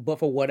hated it, but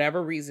for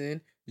whatever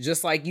reason,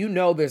 just like,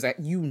 there's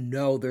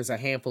a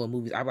handful of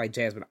movies. I'm like,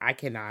 Jasmine, I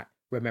cannot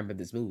remember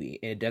this movie.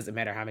 And it doesn't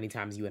matter how many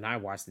times you and I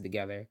watched it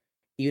together.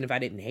 Even if I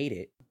didn't hate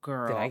it.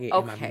 Girl, Did I get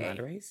in my mind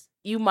race?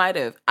 You might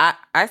have.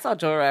 I saw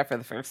Joyride for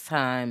the first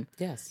time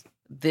Yes.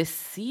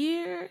 this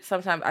year.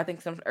 Sometime, I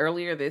think some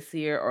earlier this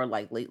year or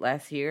like late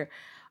last year.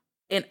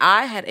 And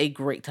I had a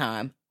great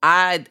time.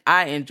 I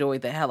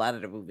enjoyed the hell out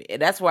of the movie. And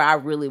that's where I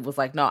really was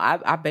like, no,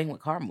 I bang with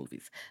car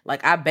movies.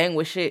 Like I bang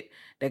with shit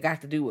that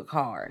got to do with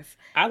cars.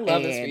 I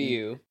love this for And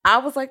you. I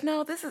was like,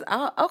 no, this is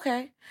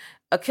okay.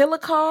 A killer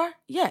car?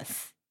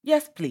 Yes.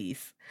 Yes,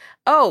 please.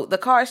 Oh, the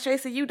car is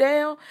chasing you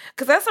down?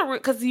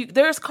 Because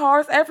there's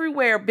cars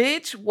everywhere,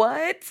 bitch.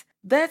 What?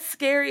 That's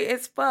scary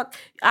as fuck.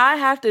 I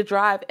have to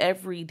drive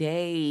every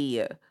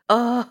day.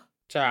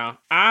 Child,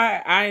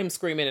 I am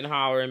screaming and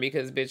hollering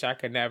because bitch, I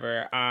could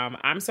never.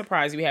 I'm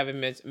surprised we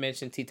haven't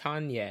mentioned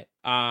Titan yet.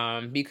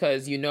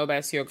 Because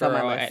that's your It's on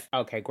my girl. list.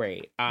 Okay,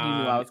 great. You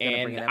knew I was gonna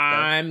bring And it up, though.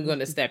 I'm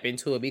gonna step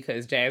into it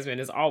because Jasmine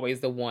is always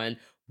the one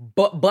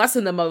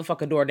busting the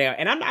motherfucking door down,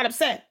 and I'm not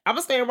upset. I'm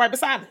gonna stand right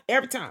beside her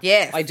every time.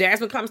 Yes. Like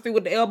Jasmine comes through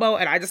with the elbow,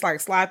 and I just like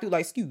slide through,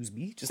 like, excuse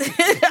me, just.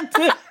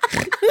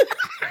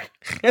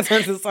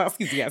 Excuse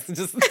me, yes,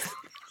 just.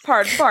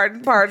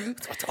 Pardon. Titan.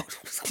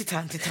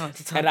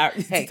 And I,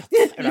 Hey.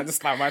 and I just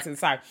slide right to the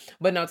side.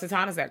 But no,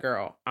 Titan is that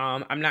girl.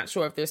 I'm not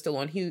sure if they're still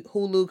on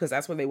Hulu because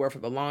that's where they were for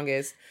the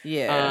longest.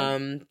 Yeah.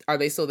 Are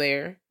they still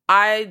there?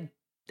 I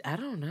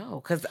don't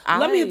know.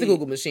 Let me hit the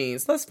Google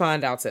machines. Let's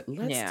find out. Let's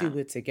Yeah. do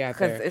it together.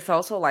 Because it's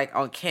also like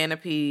on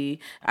Canopy.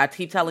 I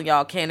keep telling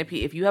y'all,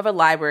 Canopy, if you have a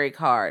library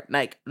card,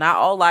 like not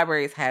all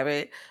libraries have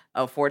it,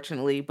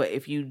 unfortunately, but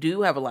if you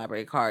do have a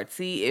library card,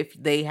 see if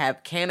they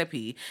have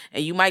Canopy,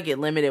 and you might get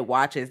limited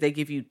watches. They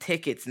give you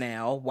tickets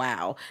now.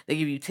 Wow. They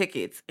give you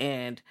tickets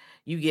and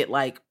you get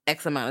like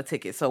X amount of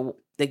tickets. So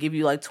they give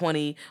you like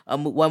 20.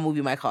 One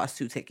movie might cost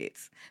 2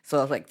 tickets.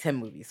 So it's like 10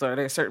 movies. So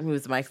there's certain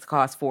movies that might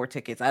cost 4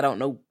 tickets. I don't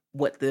know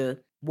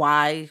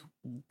why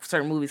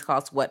certain movies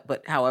cost what,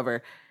 but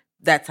however,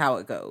 that's how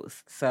it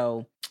goes.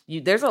 So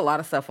there's a lot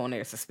of stuff on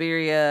there.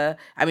 Suspiria.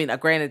 I mean,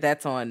 granted,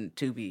 that's on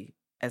Tubi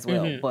as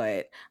well, Mhm.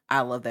 but I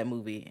love that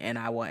movie and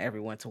I want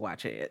everyone to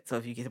watch it. So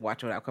if you get to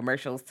watch it without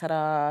commercials,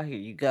 ta-da, here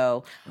you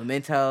go.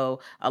 Memento,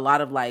 a lot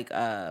of like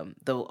the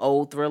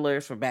old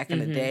thrillers from back in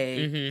the Mhm,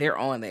 day, mhm. they're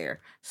on there.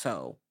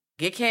 So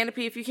get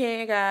Canopy if you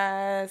can,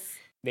 guys.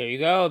 There you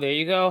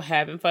go.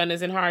 Having fun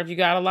isn't hard if you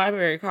got a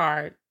library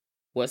card.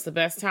 What's the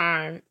best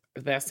time?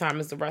 The best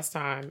time is the rest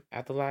time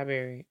at the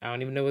library. I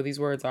don't even know what these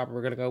words are, but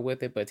we're going to go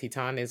with it. But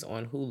Titan is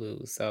on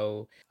Hulu.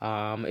 So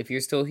if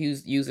you're still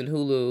using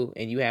Hulu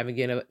and you haven't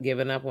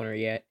given up on her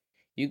yet,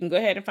 you can go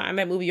ahead and find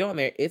that movie on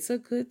there. It's a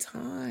good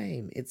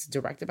time. It's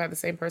directed by the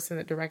same person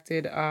that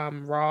directed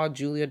Raw,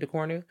 Julia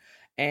Ducournau.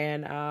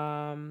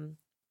 And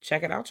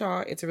check it out,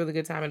 y'all. It's a really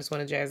good time. And it's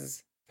one of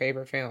Jazz's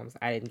favorite films.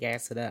 I didn't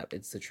gas it up.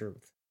 It's the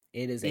truth.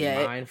 It is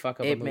a mind fuck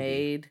of a It movie.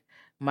 made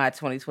my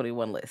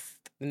 2021 list.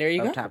 And there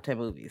you of go. top 10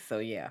 movies. So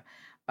yeah,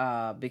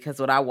 because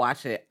when I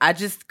watched it, I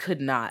just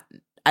could not.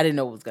 I didn't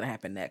know what was gonna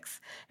happen next.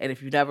 And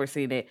if you've never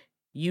seen it,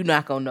 you're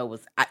not gonna know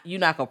you're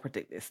not gonna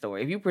predict this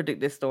story. If you predict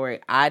this story,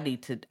 I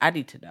need to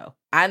know.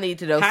 I need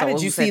to know. How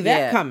did you see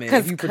that coming?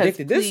 If you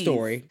predicted this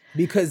story,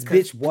 because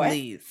bitch, what?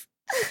 Please.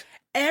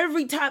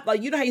 Every time,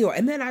 like, you know how you go,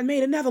 and then I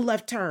made another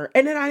left turn,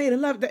 and then I made a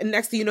left, and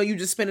next thing you know, you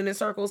just spinning in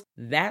circles.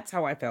 That's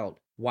how I felt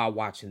while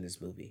watching this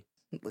movie.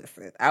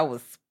 Listen,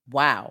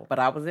 but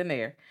I was in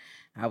there.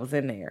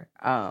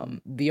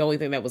 The only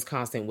thing that was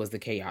constant was the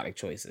chaotic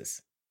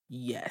choices.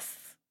 Yes.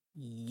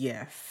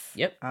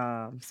 Yep.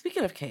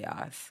 Speaking of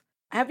chaos,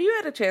 have you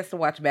had a chance to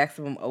watch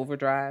Maximum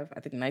Overdrive?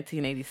 I think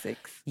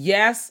 1986.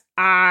 Yes,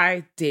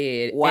 I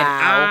did.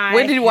 Wow.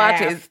 When did you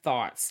watch it?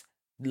 Thoughts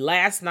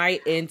last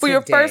night and for today.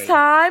 Your first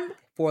time?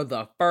 For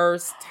the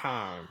first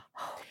time.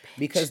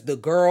 Because the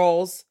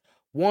girls,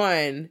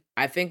 one,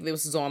 I think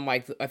this was on,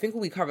 like, I think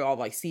we covered all,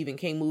 like, Stephen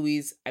King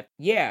movies. And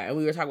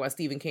we were talking about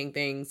Stephen King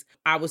things.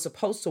 I was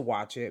supposed to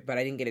watch it, but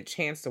I didn't get a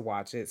chance to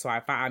watch it. So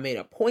I made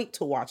a point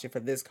to watch it for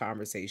this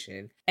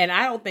conversation. And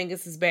I don't think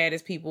it's as bad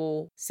as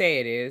people say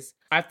it is.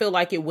 I feel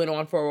like it went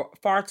on for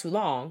far too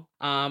long.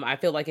 I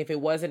feel like if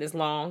it wasn't as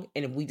long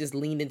and if we just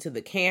leaned into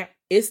the camp,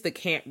 it's the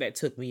camp that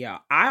took me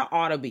out. I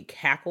ought to be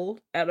cackled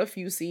at a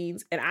few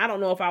scenes. And I don't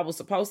know if I was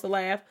supposed to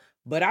laugh,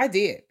 but I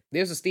did.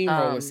 There's a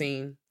steamroller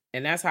scene.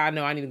 And that's how I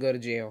know I need to go to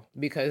jail,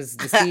 because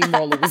the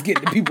steamroller was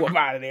getting the people up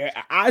out of there.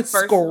 I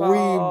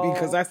screamed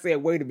because I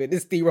said, wait a minute,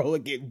 this steamroller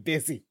getting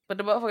busy. But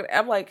the motherfucker,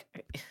 I'm like,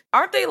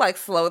 aren't they, like,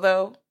 slow,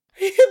 though?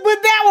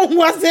 But that one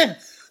wasn't.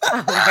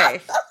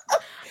 Okay.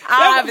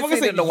 I haven't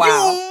seen it in a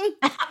while.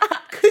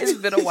 It's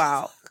been a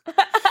while.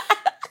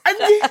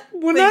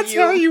 When I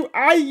tell you,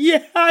 I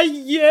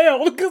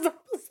yelled because I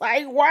was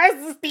like, why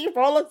is the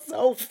steamroller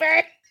so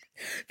fast?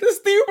 The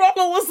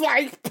steamroller was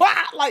like,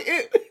 pop! Like,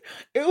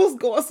 it was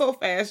going so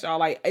fast, y'all.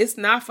 Like, it's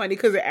not funny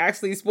because it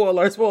actually,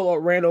 spoiler,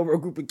 ran over a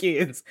group of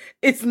kids.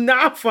 It's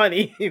not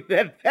funny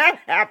that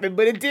happened,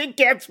 but it did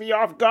catch me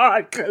off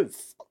guard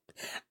because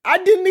I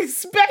didn't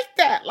expect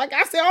that. Like,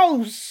 I said,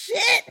 oh,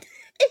 shit.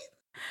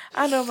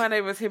 I know my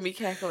neighbors hear me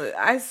cackling.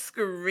 I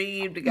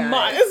screamed, guys.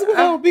 Might as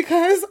well,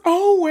 because,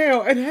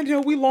 and I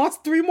know we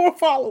lost 3 more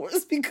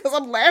followers because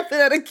I'm laughing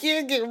at a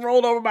kid getting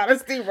rolled over by the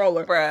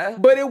steamroller. Bruh.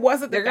 But it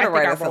wasn't the They're fact gonna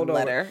write that us I rolled a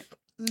letter. over.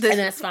 And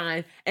that's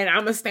fine. And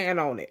I'm going to stand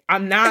on it.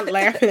 I'm not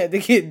laughing at the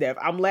kidnap.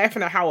 I'm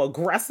laughing at how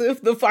aggressive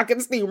the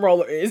fucking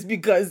steamroller is,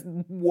 because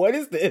what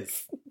is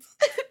this?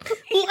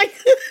 Like,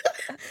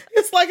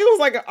 it's like it was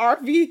like an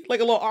RV,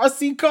 like a little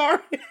RC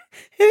car. And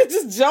it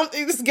just jumped.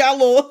 It just got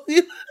a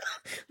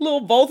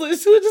little voltage.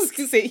 So it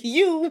just said,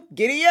 you,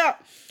 giddy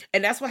up.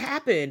 And that's what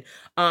happened.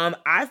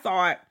 I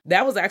thought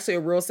that was actually a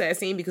real sad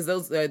scene, because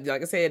those,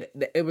 like I said,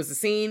 it was a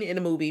scene in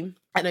the movie.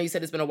 I know you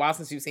said it's been a while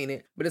since you've seen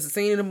it, but it's a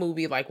scene in the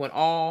movie, like, when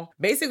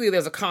basically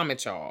there's a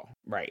comet, y'all,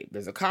 right?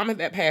 There's a comet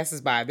that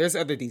passes by. There's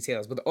other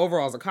details, but the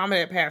overall is a comet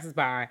that passes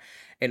by,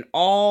 and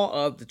all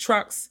of the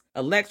trucks,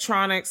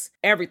 electronics,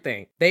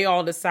 everything, they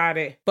all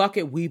decided, fuck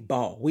it, we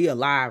ball. We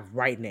alive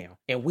right now.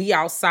 And we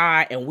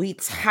outside, and we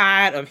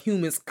tired of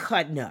humans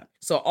cutting up.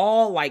 So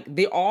all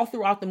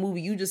throughout the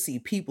movie, you just see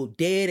people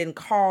dead in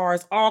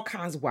cars, all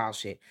kinds of wild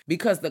shit,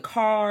 because the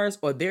cars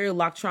or their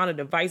electronic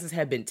devices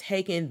have been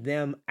taking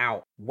them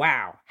out.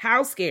 Wow.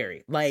 How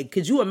scary. Like,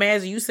 could you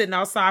imagine you sitting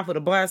outside for the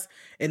bus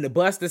and the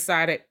bus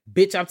decided,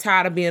 bitch, I'm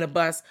tired of being a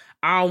bus.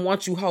 I don't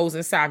want you hoes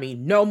inside me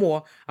no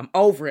more. I'm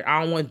over it.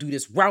 I don't want to do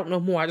this route no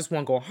more. I just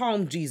want to go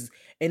home, Jesus.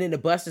 And then the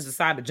bus just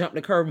decided to jump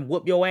the curb and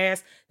whoop your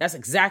ass. That's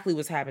exactly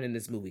what's happening in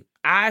this movie.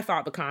 I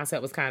thought the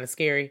concept was kind of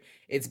scary.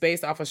 It's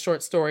based off a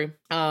short story,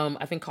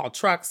 I think called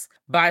Trucks,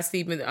 by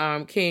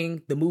Stephen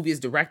King. The movie is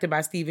directed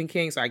by Stephen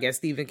King. So I guess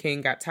Stephen King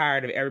got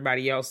tired of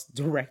everybody else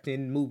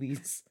directing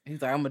movies.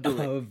 He's like, I'm going to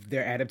do of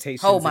their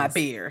adaptations. Hold my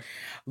beer.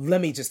 Let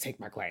me just take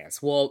my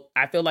class. Well,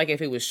 I feel like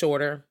if it was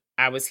shorter,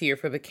 I was here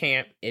for the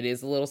camp. It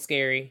is a little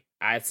scary.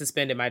 I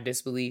suspended my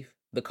disbelief.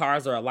 The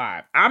cars are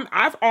alive.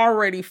 I've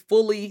already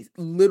fully,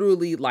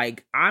 literally,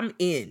 like, I'm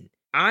in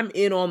on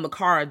the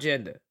car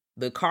agenda.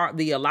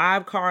 The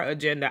alive car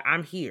agenda.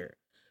 I'm here.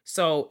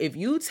 So if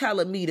you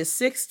telling me the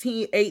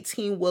 16,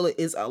 18 wheeler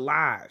is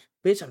alive,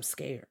 bitch, I'm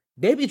scared.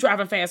 They be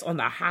driving fast on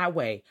the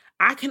highway.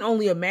 I can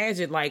only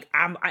imagine, like,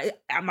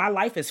 my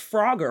life is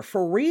Frogger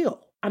for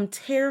real. I'm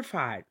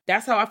terrified.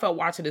 That's how I felt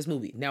watching this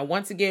movie. Now,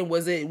 once again,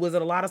 was it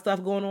a lot of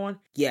stuff going on?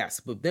 Yes,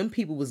 but them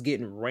people was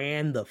getting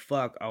ran the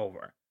fuck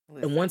over.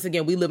 And once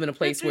again, we live in a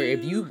place where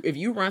if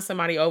you run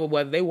somebody over,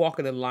 whether they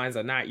walking in the lines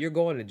or not, you're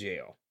going to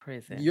jail.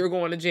 Prison. You're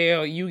going to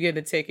jail. You get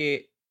a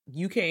ticket.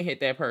 You can't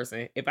hit that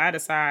person. If I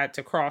decide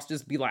to cross,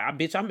 just be like,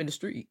 bitch, I'm in the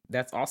street.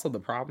 That's also the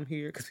problem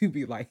here, because people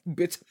be like,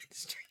 bitch, I'm in the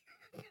street.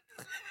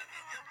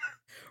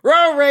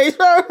 road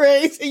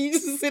rage. And you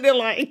just sit there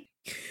like,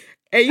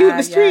 hey, you in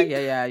the street?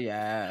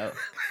 Yeah.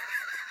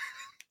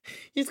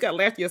 You just gotta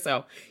laugh to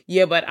yourself.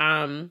 Yeah, but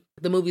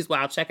the movie's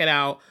wild. Check it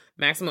out.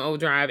 Maximum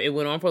Overdrive. It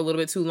went on for a little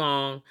bit too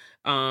long.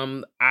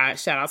 I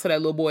shout out to that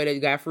little boy that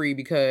got free,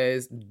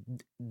 because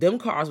them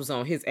cars was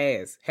on his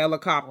ass.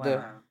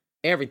 Helicopter,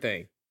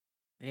 everything.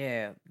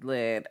 Yeah,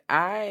 Lid.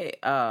 I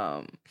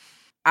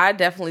I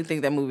definitely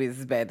think that movie is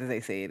as bad as they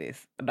say it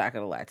is. I'm not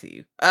gonna lie to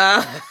you.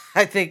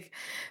 I think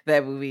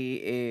that movie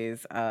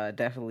is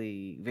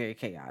definitely very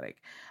chaotic.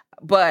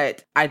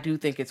 But I do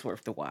think it's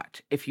worth the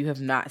watch. If you have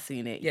not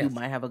seen it, you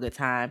might have a good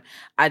time.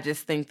 I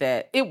just think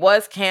that it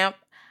was camp.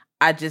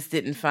 I just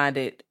didn't find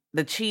it.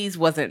 The cheese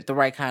wasn't the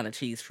right kind of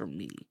cheese for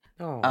me.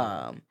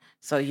 Oh.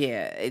 So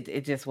yeah,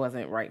 it just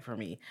wasn't right for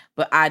me.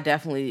 But I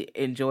definitely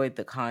enjoyed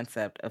the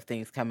concept of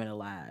things coming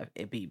alive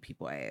and beating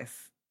people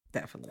ass.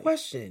 Definitely.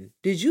 Question.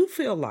 Did you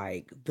feel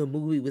like the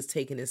movie was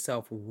taking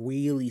itself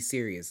really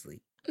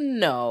seriously?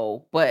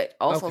 No, but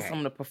also Okay. some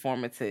of the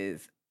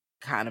performances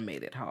kind of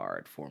made it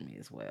hard for me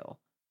as well.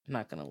 I'm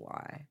not gonna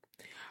lie.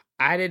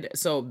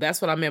 So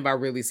that's what I meant by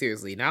really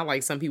seriously. Not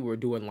like some people were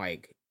doing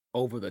like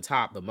over the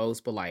top the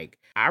most, but like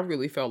I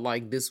really felt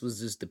like this was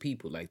just the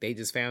people. Like they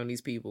just found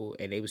these people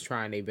and they was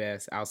trying their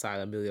best outside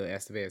of Emilio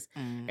Estevez.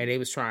 And they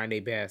was trying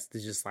their best to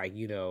just like,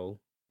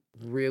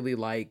 really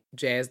like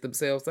jazz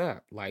themselves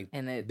up. Like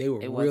And they were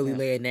really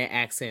laying that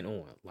accent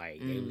on.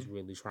 Like they was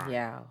really trying.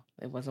 Yeah,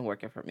 it wasn't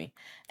working for me.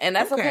 And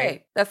that's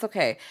okay. That's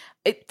okay.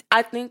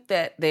 I think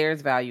that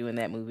there's value in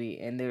that movie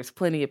and there's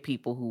plenty of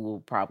people who will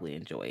probably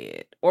enjoy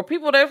it. Or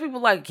people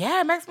like,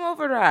 yeah, Maximum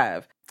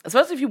Overdrive.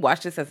 Especially if you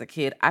watch this as a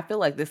kid. I feel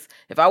like this,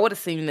 if I would have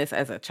seen this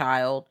as a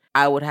child,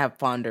 I would have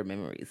fonder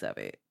memories of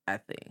it, I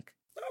think.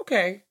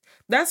 Okay.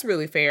 That's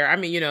really fair. I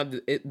mean,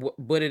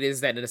 what it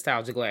is that the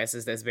nostalgia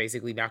glasses that's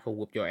basically not gonna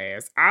whoop your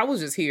ass. I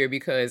was just here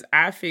because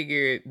I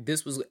figured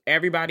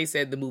everybody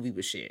said the movie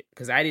was shit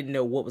because I didn't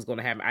know what was going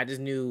to happen. I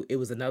just knew it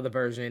was another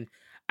version.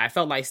 I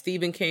felt like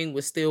Stephen King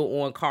was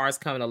still on Cars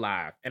Coming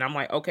Alive. And I'm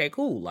like, okay,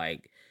 cool.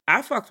 Like,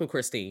 I fucked with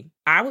Christine.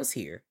 I was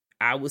here.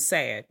 I was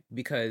sad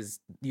because,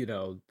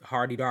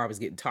 Hardy Dar was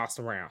getting tossed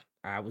around.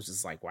 I was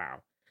just like,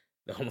 wow.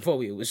 The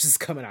homophobia was just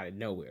coming out of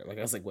nowhere. Like,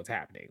 I was like, what's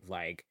happening?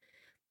 Like,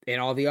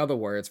 and all the other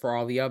words for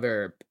all the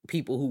other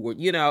people who were,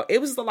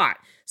 it was a lot.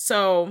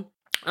 So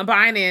I'm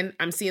buying in.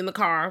 I'm seeing the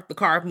car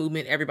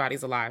movement.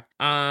 Everybody's alive.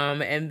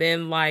 And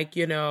then I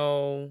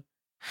don't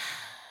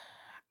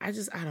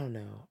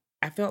know.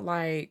 I felt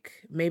like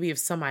maybe if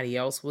somebody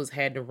else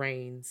had the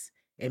reins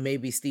and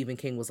maybe Stephen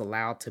King was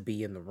allowed to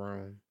be in the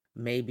room,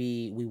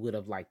 maybe we would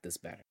have liked this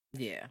better.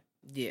 Yeah,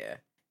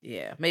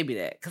 maybe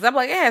that. Because I'm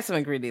like, it has some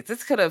ingredients.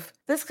 This could have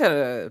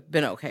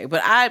been okay.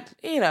 But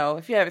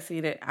if you haven't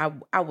seen it,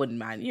 I wouldn't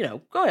mind.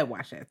 Go ahead and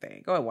watch that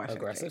thing. Go ahead and watch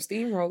Aggressive that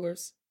thing.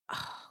 Steamrollers.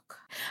 Oh, God.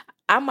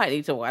 I might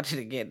need to watch it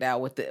again now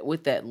with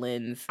that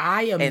lens.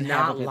 I am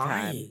not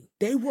lying. Time.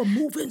 They were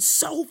moving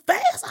so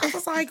fast. I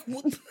was like,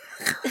 what?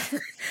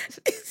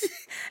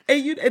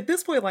 And at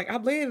this point, like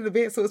I'm laying in the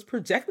bed, so it's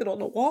projected on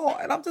the wall,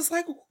 and I'm just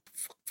like,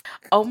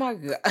 oh my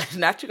God!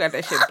 Not you got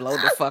that shit blow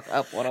the fuck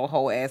up on a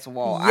whole ass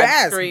wall.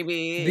 Yes, I'm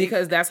screaming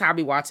because that's how I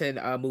be watching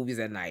movies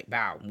at night.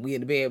 Wow, we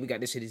in the bed, we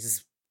got this shit.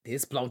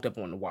 It's blown up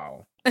on the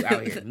wall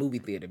out here, movie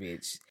theater,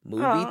 bitch,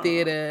 movie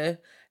theater,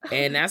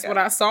 and that's what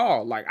I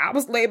saw. Like I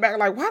was laid back,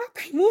 like why don't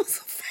they move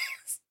so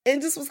fast?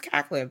 And just was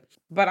cackling.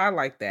 But I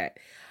like that.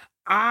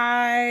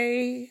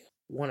 I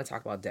want to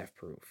talk about Death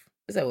Proof.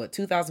 Is that what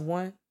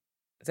 2001?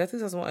 Is that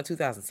 2001 or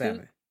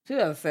 2007?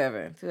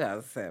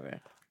 2007.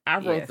 I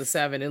wrote the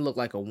 7. It looked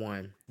like a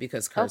 1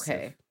 because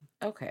cursive.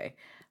 Okay.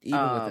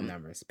 Even with the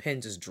numbers.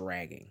 Pen just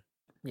dragging.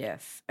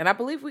 Yes. And I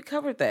believe we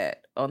covered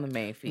that on the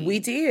main feed. We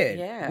did.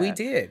 Yeah. We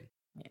did.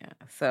 Yeah.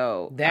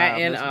 So that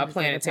and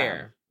Planet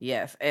Terror.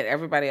 Yes. And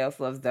everybody else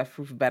loves Death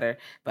Proof better.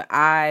 But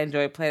I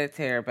enjoy Planet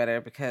Terror better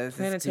because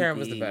Planet Terror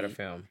was the better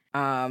film.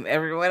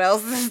 Everyone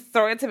else is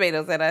throwing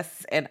tomatoes at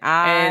us and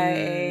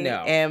I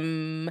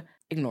am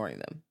ignoring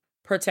them.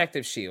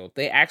 Protective shield.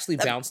 They actually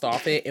bounced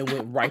off it and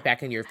went right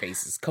back in your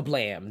faces.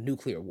 Kablam!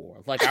 Nuclear war.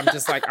 Like I'm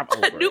just like I'm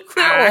over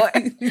nuclear war.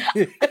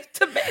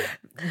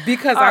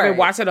 Because I've been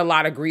watching a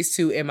lot of Grease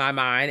 2 in my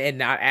mind and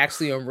not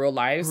actually in real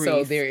life. Grease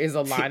so there is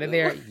a line in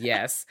there.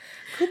 Yes.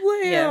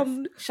 Kablam! Yes.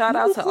 Shout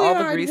out to all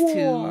the Grease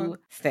 2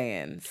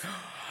 stans.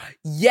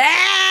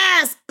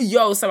 Yes!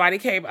 Yo, somebody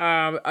came,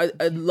 a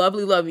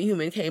lovely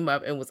human came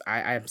up and was,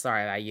 I'm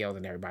sorry I yelled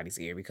in everybody's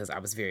ear because I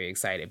was very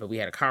excited, but we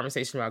had a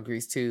conversation about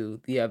Grease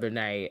 2 the other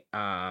night,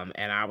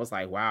 and I was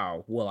like,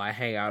 wow, will I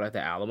hang out at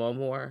the Alamo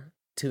more?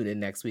 Tune in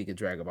next week at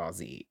Dragon Ball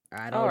Z.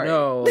 I don't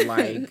know,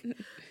 like,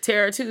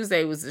 Terror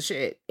Tuesday was the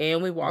shit,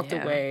 and we walked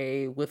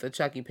away with a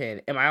Chucky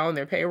pin. Am I on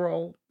their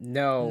payroll?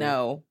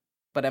 No.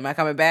 But am I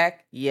coming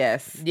back?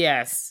 Yes,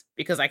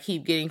 because I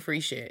keep getting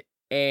free shit.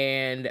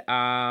 And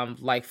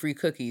like free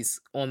cookies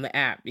on the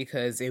app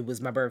because it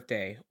was my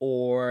birthday,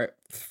 or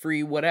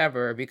free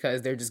whatever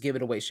because they're just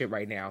giving away shit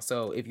right now.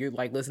 So if you're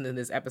like listening to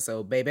this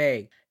episode,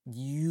 baby,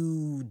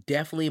 you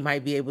definitely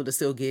might be able to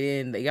still get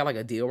in. They got like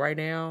a deal right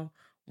now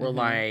where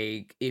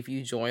like if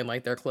you join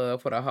like their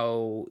club for the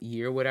whole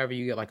year or whatever,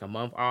 you get like a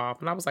month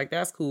off. And I was like,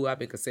 that's cool. I've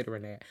been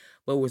considering that.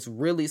 But what's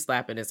really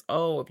slapping is,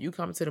 if you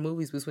come to the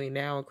movies between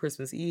now and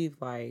Christmas Eve,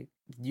 like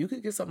you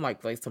could get something like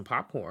some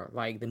popcorn.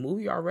 Like the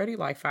movie already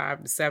like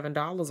 $5 to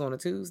 $7 on a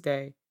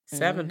Tuesday.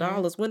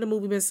 $7. When the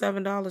movie been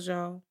 $7,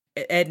 y'all?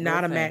 At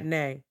not a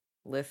matinee.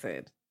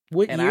 Listen.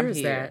 What year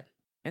is that?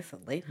 It's a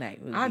late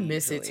night movie. I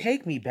miss it. usually.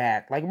 Take me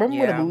back. Like, remember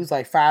when the Yeah. movie was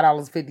like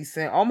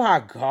 $5.50? Oh my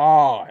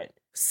God.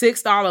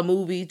 $6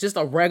 movie, just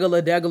a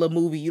regular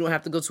movie. You don't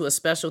have to go to a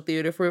special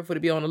theater for it to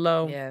be on the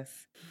low.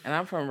 Yes. And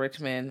I'm from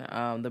Richmond.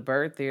 The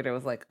Bird Theater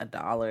was like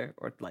 $1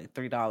 or like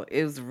 $3.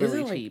 It was Is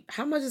really it like- cheap.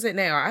 How much is it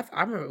now? I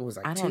remember it was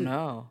like I $2. don't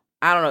know.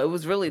 It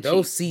was really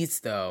Those cheap. seats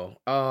though.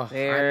 Oh, I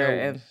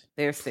They're know.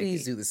 they're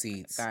Please sticky, do the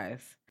seats.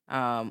 guys.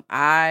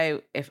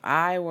 If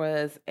I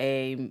was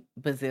a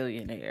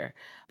bazillionaire,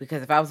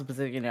 because if I was a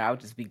bazillionaire, I would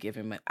just be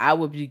giving money. I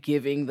would be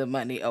giving the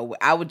money away.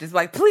 I would just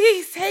like,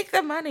 please take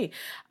the money.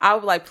 I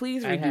would like,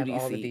 please I redo have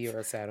these all the seats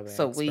Dior saddlebags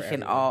so we for can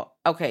everyone. all.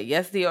 Okay,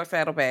 yes, Dior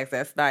saddlebags.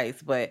 That's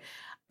nice, but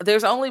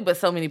there's only but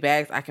so many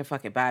bags I can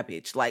fucking buy,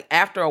 bitch. Like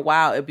after a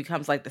while, it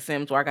becomes like The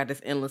Sims, where I got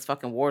this endless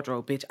fucking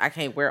wardrobe, bitch. I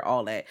can't wear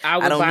all that. I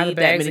would don't buy the need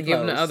that bags many and give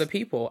them to clothes. other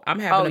people. I'm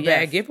having a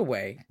bag yes.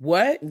 giveaway.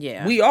 What?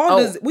 Yeah. We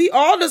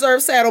all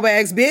deserve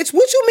saddlebags, bitch.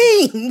 What you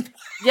mean?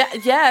 Yeah,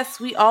 yes,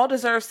 we all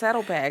deserve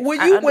saddlebags.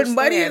 When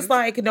money is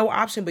like no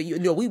option, but we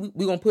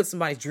gonna put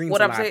somebody's dreams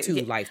What I'm alive saying-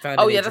 too, like funding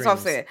Oh their yeah, that's what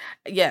I'm dreams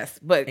saying. Yes,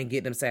 but and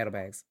get them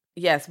saddlebags.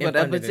 yes, and but a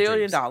funding their bazillion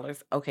dreams.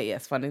 dollars. Okay,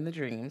 yes, funding the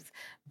dreams,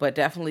 but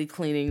definitely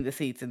cleaning the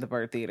seats in the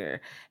Bird Theater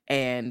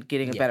and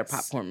getting a better Yes.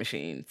 popcorn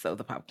machine, so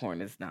the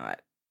popcorn is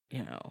not,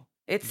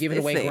 it's Giving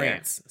it's away there.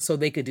 grants so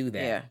they could do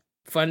that. Yeah.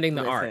 Funding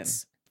the Listen.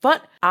 arts.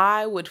 But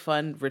I would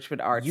fund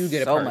Richmond Arts. You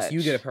get a so purse. much.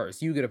 You get a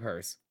purse. You get a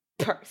purse.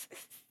 Purse.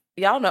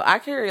 Y'all know I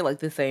carry like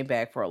the same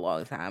bag for a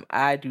long time.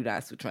 I do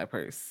not switch my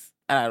purse.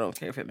 And I don't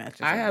care if it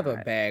matches. I or have a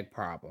not. bag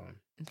problem.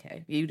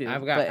 Okay, you do. I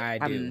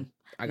do.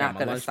 I got not my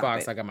gonna stop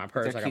lunchbox. it. I got my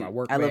purse. They're I got my cute.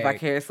 work I live bag.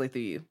 vicariously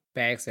through you.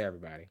 Bags to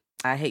everybody.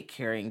 I hate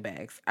carrying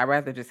bags. I'd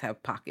rather just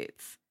have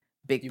pockets.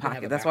 Big You can have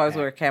pockets. a That's why I always backpack.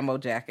 wear a camo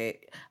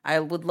jacket. I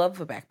would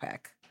love a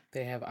backpack.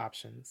 They have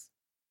options.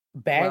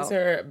 Bags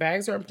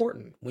are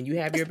important. When you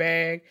have your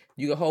bag,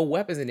 you can hold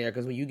weapons in there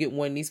because when you get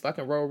one of these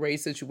fucking road rage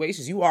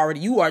situations, you are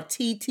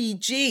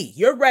TTG.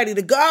 You're ready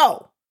to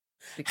go.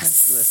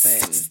 Because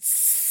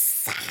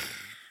listen,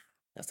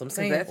 That's what I'm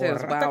saying. that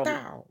is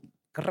wild.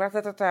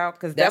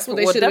 because That's what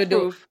they should have been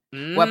doing. Proof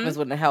weapons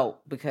wouldn't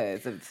help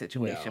because of the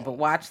situation. No. But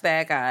watch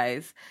that,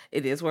 guys.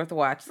 It is worth a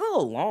watch. It's a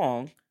little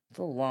long. It's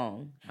a little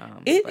long.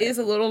 It but- is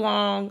a little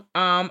long.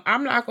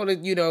 I'm not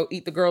going to,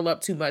 eat the girl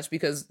up too much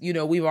because,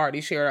 we've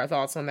already shared our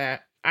thoughts on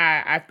that.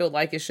 I feel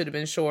like it should have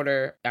been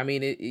shorter. I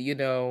mean, it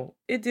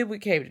did what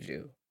it came to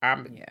do.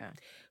 Yeah.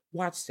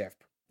 Watch Steph.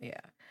 Yeah.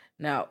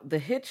 Now, The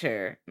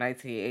Hitcher,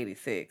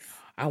 1986.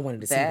 I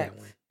wanted to see that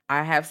one.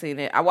 I have seen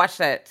it. I watched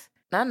that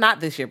not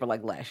this year, but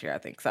like last year, I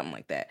think, something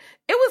like that.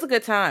 It was a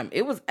good time.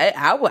 It was.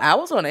 I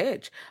was on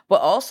edge,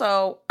 but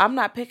also I'm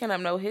not picking up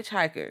no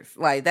hitchhikers.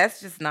 Like that's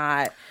just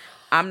not.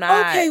 I'm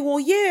not. Okay, well,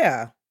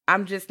 yeah.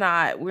 I'm just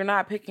not. We're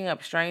not picking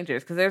up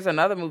strangers because there's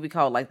another movie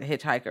called like The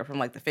Hitchhiker from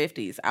like the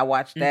 50s. I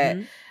watched that.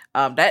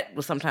 That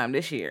was sometime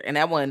this year, and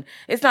that one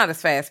it's not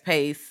as fast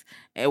paced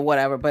and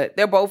whatever. But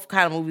they're both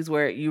kind of movies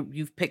where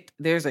you've picked.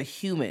 There's a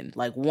human,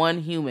 like one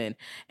human,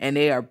 and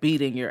they are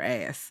beating your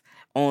ass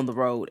on the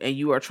road, and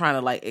you are trying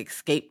to like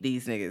escape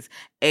these niggas,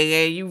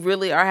 and you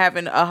really are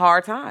having a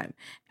hard time.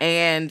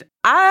 And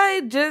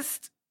why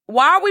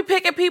are we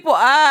picking people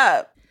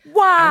up?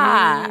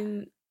 Why? I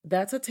mean,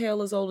 that's a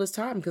tale as old as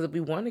time because if we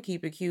want to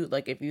keep it cute,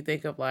 like if you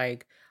think of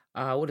like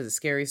what is it,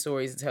 scary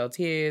stories to tell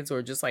kids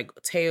or just like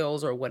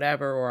tales or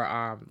whatever, or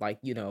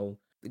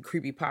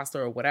creepypasta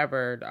or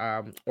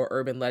whatever, or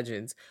urban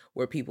legends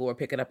where people are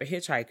picking up a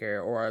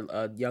hitchhiker or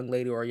a young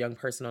lady or a young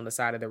person on the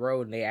side of the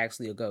road and they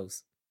actually a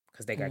ghost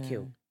because they got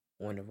killed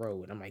on the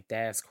road. I'm like,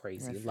 that's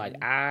crazy. That's like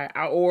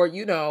funny. or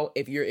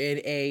if you're in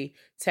a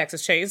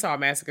Texas Chainsaw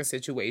Massacre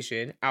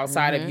situation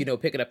outside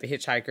of picking up the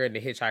hitchhiker and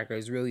the hitchhiker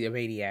is really a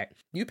maniac,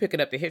 you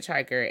picking up the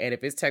hitchhiker, and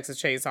if it's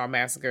Texas Chainsaw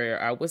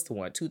Massacre, what's the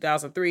one,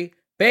 2003,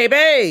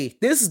 baby,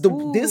 this is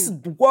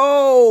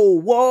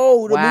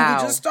whoa, the Wow.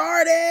 movie just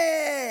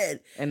started,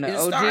 And the It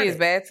OG started. is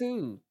bad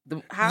too.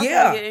 How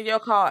Yeah. they get in your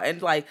car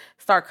and like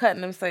start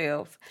cutting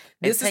themselves?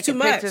 And This is taking too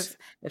much. pictures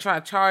and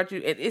trying to charge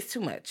you. It's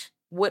too much.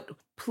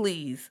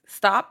 Please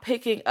stop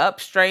picking up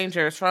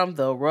strangers from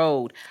the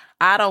road.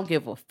 I don't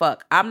give a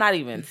fuck. I'm not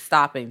even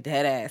stopping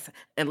dead ass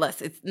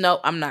unless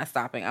I'm not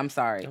stopping. I'm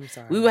sorry.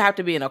 We would have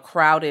to be in a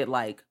crowded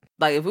like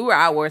if we were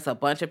out where it's a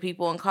bunch of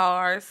people in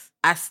cars,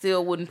 I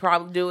still wouldn't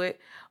probably do it.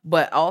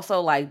 But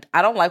also like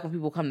I don't like when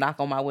people come knock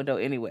on my window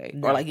anyway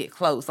or like get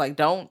close. Like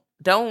don't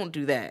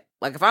do that.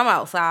 Like if I'm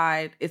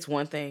outside, it's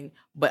one thing,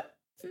 but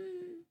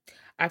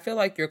I feel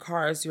like your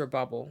car is your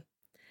bubble.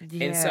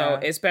 yeah. And so,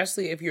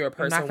 especially if you're a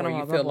person knocking where on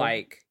you my feel bubble.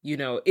 like,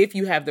 if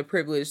you have the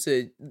privilege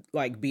to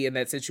like be in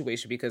that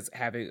situation, because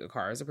having a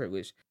car is a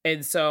privilege.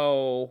 And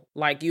so,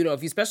 like,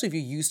 especially if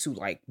you're used to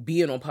like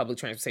being on public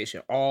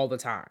transportation all the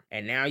time,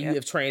 and now you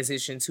have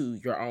transitioned to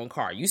your own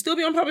car, you still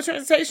be on public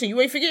transportation,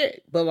 you ain't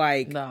forget. But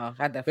like, No,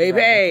 I definitely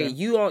baby,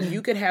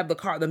 you could have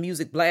the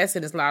music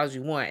blasting as loud as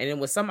you want, and then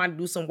when somebody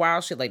do some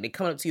wild shit, like they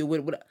come up to you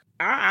with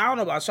I don't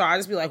know about y'all, I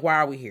just be like, why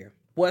are we here?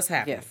 What's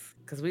happening? Yes,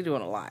 because we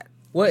doing a lot.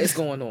 What is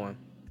going on?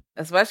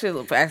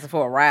 Especially for asking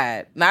for a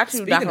ride. Not you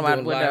Speaking knocking of on my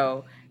doing a lot.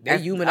 window They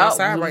human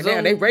outside right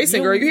now. They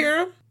racing, girl. You hear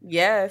them?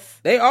 Yes.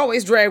 They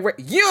always drag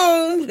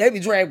they be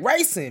drag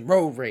racing.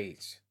 Road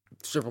rage.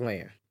 Triple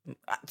Land.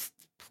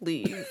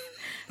 Please.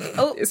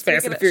 Oh, it's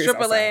Fast and Furious.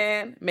 Triple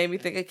Land made me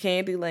think of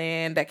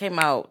Candyland. That came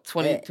out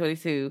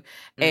 2022.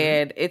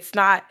 And it's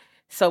not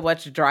so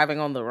much driving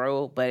on the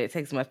road, but it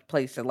takes much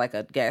place to like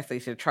a gas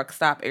station truck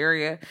stop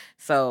area.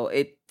 So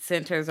it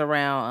centers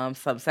around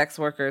some sex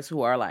workers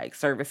who are like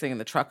servicing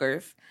the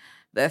truckers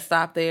that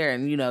stop there,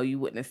 and you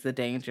witness the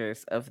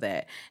dangers of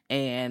that.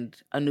 And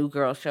a new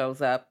girl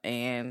shows up,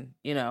 and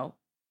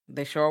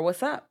they show her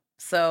what's up.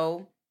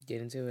 So get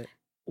into it.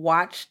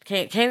 Watched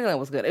Candyland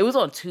was good. It was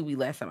on Tubi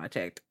last time I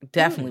checked.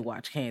 Definitely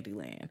watch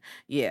Candyland.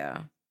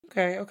 Yeah.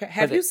 Okay.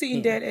 Have you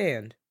seen Dead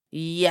End?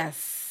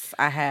 Yes,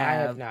 I have. I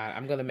have not.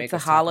 I'm gonna make it's a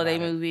holiday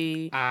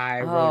movie.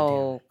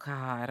 Oh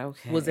God.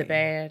 Okay. Was it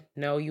bad?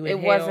 No,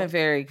 It wasn't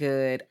very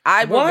good.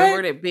 I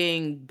remembered it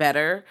being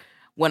better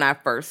when I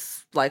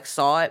first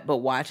saw it, but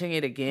watching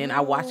it again, I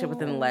watched it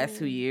within the last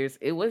 2 years.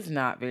 It was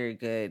not very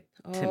good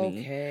to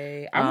me.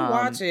 Okay, I'm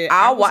watch it.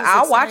 I'll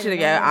watch it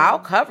again. I'll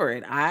cover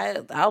it.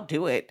 I'll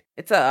do it.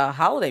 It's a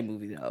holiday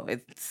movie though.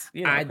 It's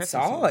I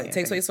saw it. It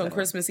takes place on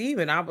Christmas Eve,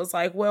 and I was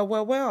like,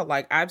 well.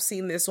 Like I've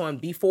seen this one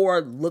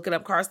before. Looking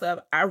up car stuff,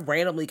 I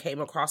randomly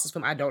came across this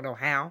film. I don't know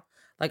how.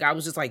 Like I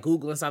was just like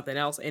Googling something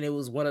else, and it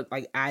was one of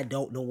I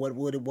don't know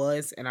what it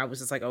was, and I was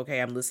just like,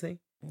 okay, I'm listening.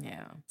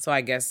 Yeah. So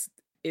I guess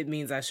it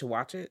means I should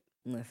watch it.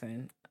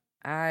 Listen,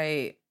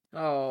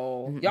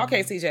 y'all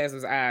can't see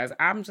Jasmine's eyes.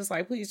 I'm just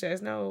like, please,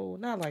 Jazz, no,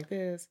 not like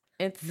this.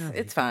 It's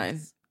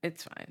fine.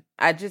 It's fine.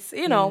 I just,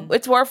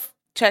 it's worth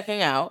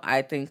checking out.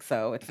 I think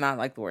so. It's not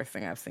like the worst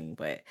thing I've seen,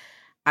 but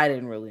I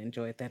didn't really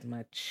enjoy it that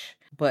much.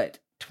 But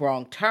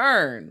Wrong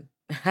Turn.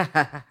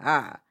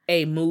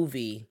 A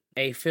movie,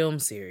 a film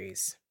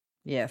series.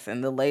 Yes,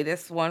 and the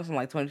latest one from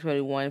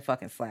 2021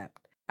 fucking slapped.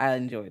 I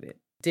enjoyed it.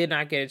 Did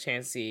not get a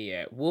chance to see it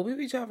yet. Will we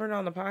be covering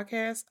on the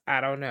podcast? I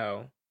don't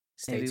know.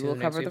 Maybe we'll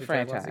cover the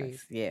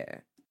franchise. Yeah.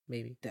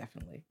 Maybe.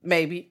 Definitely.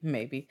 Maybe.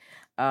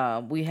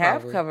 We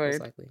have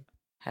covered.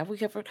 Have we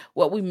covered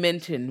what we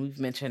mentioned? We've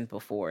mentioned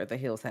before, The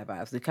Hills Have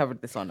Eyes. We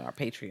covered this on our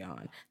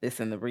Patreon.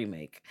 This in the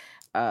remake.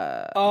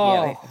 That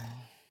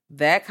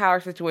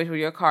car situation where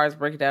your car is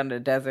breaking down in the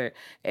desert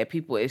and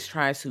people is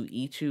trying to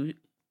eat you.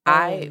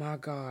 Oh my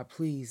God!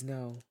 Please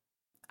no.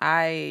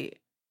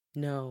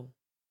 No.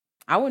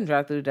 I wouldn't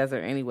drive through the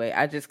desert anyway.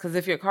 Because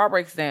if your car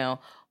breaks down,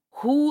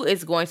 who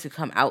is going to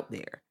come out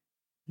there?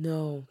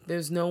 No,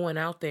 there's no one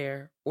out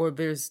there. Or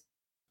there's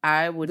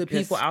the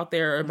people out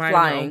there are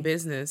minding their own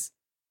business.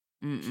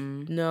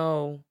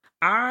 No.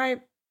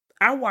 I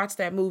watched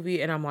that movie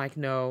and I'm like,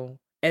 no.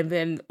 And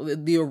then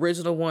the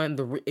original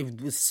one,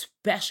 it was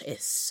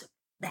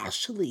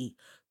especially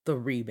the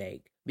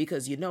remake.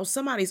 Because,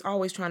 somebody's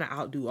always trying to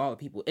outdo all the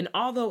people. And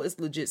although it's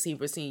legit scene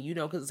for scene,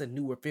 because it's a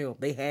newer film,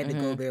 they had to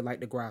go there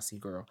like the Degrassi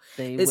girl.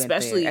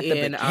 Especially at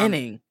the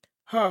beginning.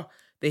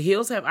 The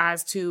Hills Have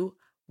Eyes 2.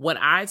 When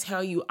I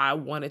tell you I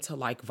wanted to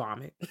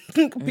vomit.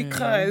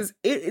 Because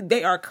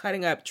they are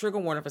cutting up. Trigger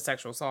warning for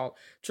sexual assault.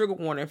 Trigger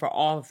warning for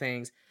all the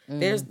things.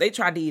 They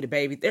tried to eat a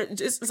baby.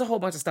 There's a whole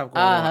bunch of stuff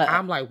going on.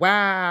 I'm like,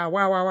 wow.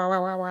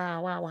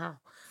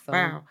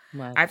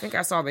 I think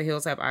I saw the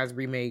Hills Have Eyes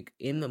remake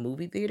in the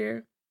movie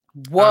theater.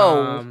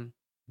 Whoa.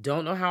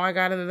 Don't know how I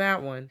got into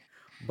that one,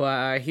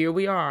 but here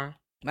we are.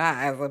 My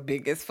eyes are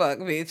big as fuck,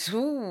 bitch.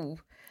 Ooh.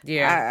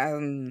 Yeah.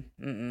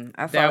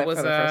 I saw it for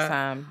the first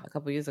time a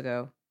couple years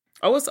ago.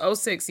 Oh, it's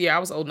 2006. Yeah, I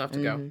was old enough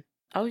to go.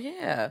 Oh,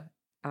 yeah.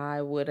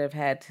 I would have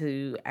had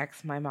to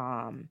ask my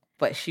mom,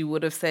 but she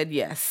would have said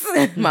yes.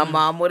 My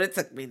mom would have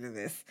took me to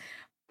this.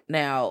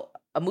 Now,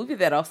 a movie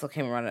that also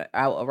came around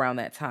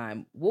that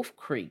time, Wolf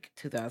Creek,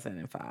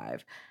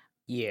 2005.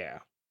 Yeah.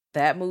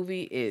 That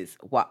movie is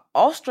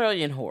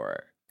Australian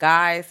horror.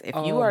 Guys, if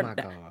you are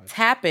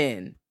tap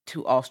in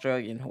to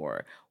Australian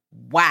horror,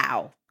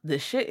 wow, the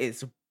shit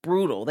is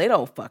brutal. They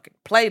don't fucking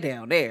play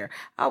down there.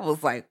 I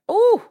was like,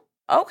 ooh,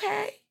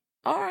 okay,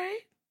 all right,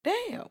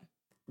 damn.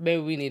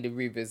 Maybe we need to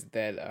revisit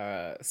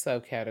that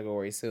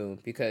subcategory soon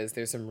because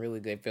there's some really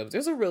good films.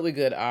 There's a really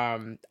good,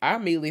 I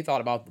immediately thought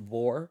about The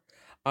Boar.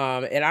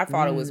 And I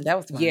thought that was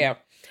fun. Yeah.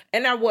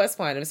 And that was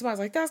fun. And somebody's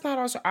like, that's not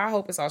Australian. I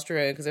hope it's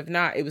Australian because if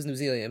not, it was New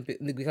Zealand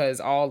because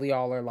all of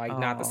y'all are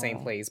not the same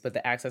place, but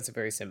the accents are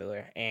very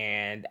similar.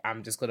 And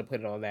I'm just going to put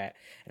it on that.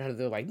 And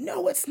they're like,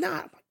 no, it's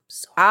not.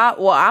 I'm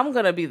like, I'm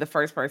going to be the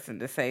first person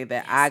to say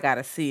that I got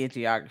a C in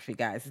geography,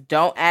 guys.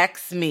 Don't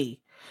ask me.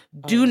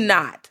 Do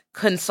not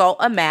consult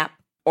a map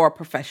or a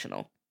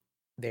professional.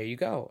 There you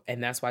go.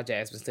 And that's why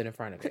Jasmine stood in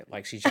front of it.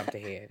 Like she jumped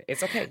ahead.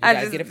 It's okay. You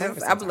gotta get it from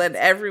I'm letting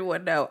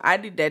everyone know. I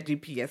need that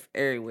GPS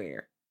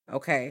everywhere.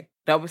 Okay?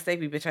 Don't mistake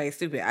me, bitch. I ain't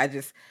stupid.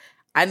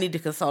 I need to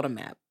consult a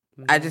map.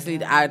 I just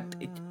need don't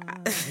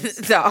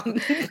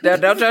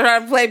try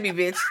to play me,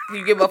 bitch.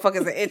 You give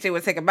motherfuckers an inch, it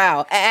would take a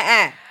mile.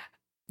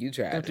 You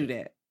tried. Don't do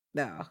that.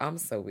 No. I'm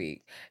so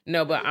weak.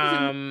 No, but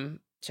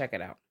check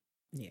it out.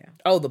 Yeah.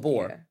 Oh, The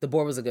Boar. Yeah. The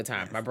Boar was a good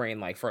time. Yes. My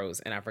brain froze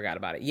and I forgot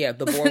about it. Yeah,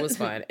 The Boar was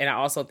fun. And I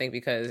also think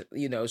because,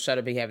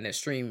 Shudder be having that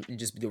stream, you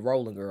just be the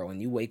rolling girl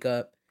and you wake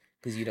up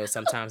Because, you know,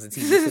 sometimes the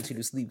TV puts you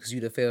to sleep because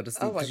you done failed to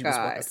sleep Oh my because you was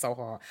working God. so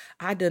hard.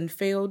 I done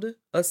failed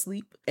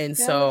asleep. And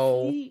Fell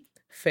so asleep.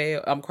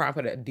 I'm crying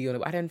for that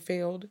deal. I done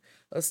failed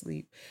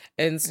asleep.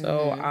 And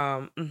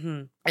so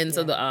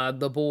so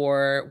the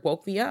board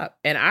woke me up.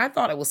 And I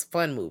thought it was a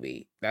fun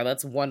movie. Now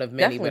that's one of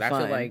many, Definitely but I feel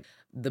fun. like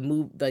the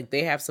move, like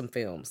they have some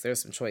films.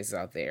 There's some choices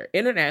out there.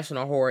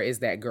 International horror is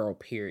that girl,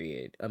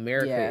 period.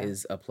 America Yeah.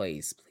 is a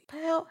place.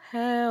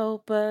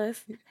 Help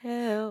us.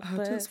 Help I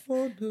us. just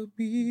want to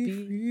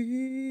be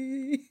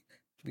free.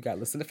 We got to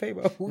listen to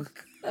Fabo.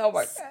 Oh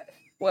my God.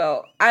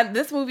 Well,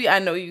 this movie I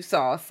know you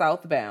saw,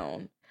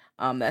 Southbound.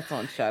 That's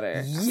on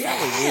Shudder.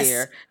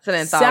 Yes! It's an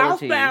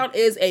anthology. Southbound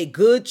is a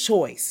good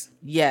choice.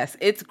 Yes,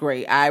 it's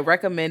great. I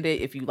recommend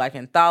it if you like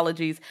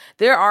anthologies.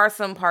 There are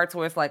some parts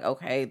where it's like,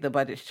 okay, the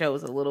budget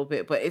shows a little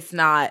bit, but it's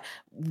not.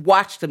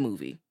 Watch the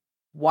movie.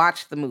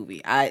 Watch the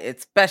movie.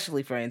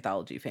 Especially for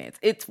anthology fans.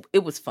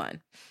 It was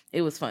fun.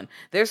 It was fun.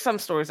 There's some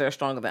stories that are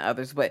stronger than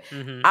others, but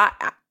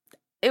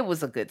it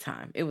was a good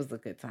time. It was a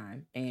good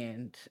time,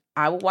 and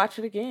I would watch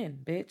it again,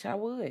 bitch. I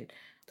would.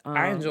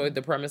 I enjoyed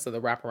the premise of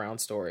the wraparound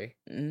story.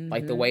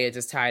 Like the way it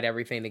just tied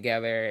everything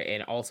together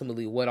and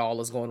ultimately what all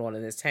is going on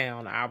in this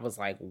town. I was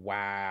like,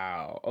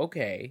 wow,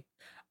 okay.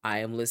 I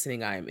am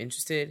listening. I am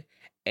interested.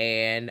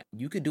 And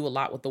you could do a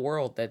lot with the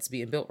world that's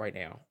being built right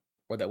now,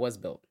 or that was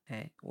built.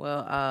 Okay.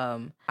 Well,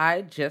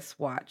 I just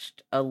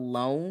watched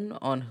Alone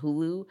on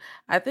Hulu.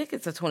 I think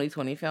it's a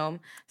 2020 film.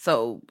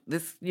 So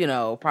this,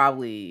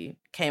 probably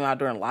came out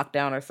during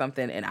lockdown or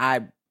something, and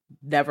I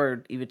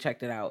never even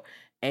checked it out.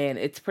 And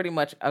it's pretty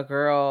much a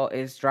girl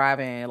is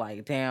driving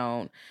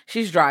down.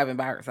 She's driving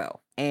by herself,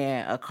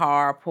 and a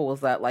car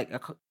pulls up.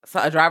 So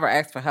a driver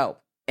asks for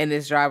help, and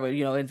this driver,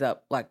 ends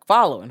up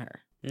following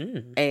her,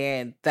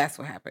 and that's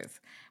what happens.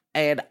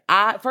 And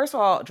first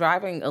of all,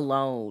 driving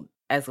alone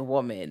as a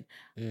woman,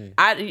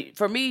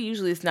 for me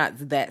usually it's not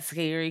that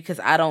scary because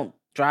I don't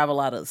drive a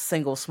lot of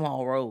single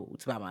small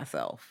roads by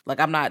myself.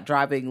 I'm not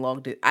driving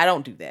I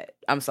don't do that.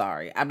 I'm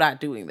sorry, I'm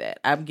not doing that.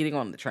 I'm getting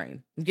on the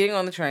train.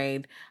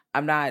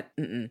 I'm not,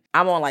 I'm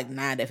on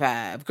 9 to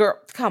 5. Girl,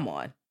 come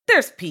on.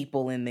 There's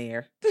people in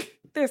there.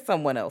 There's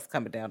someone else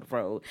coming down the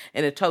road.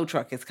 And a tow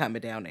truck is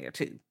coming down there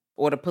too.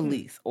 Or the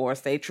police or a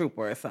state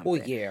trooper or something. Oh,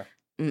 yeah.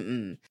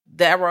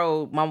 That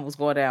road Mama was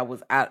going down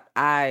was,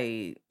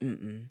 I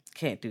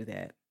can't do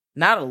that.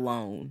 Not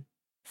alone.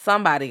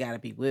 Somebody got to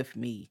be with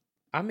me.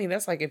 I mean,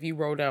 that's like if you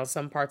roll down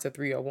some parts of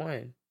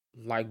 301,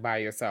 by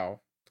yourself.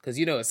 Because,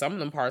 some of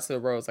them parts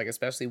of the roads,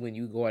 especially when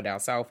you go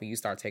down south and you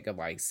start taking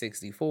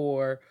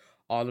 64,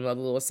 all the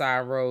other little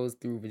side roads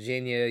through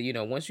Virginia,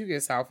 once you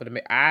get south of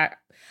the,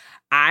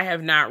 I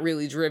have not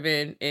really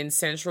driven in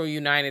central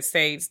United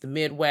States, the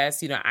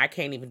Midwest, I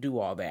can't even do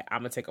all that.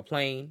 I'm going to take a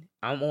plane.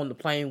 I'm on the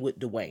plane with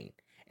Dwayne.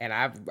 And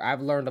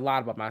I've learned a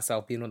lot about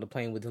myself being on the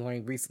plane with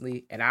Dwayne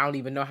recently. And I don't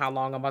even know how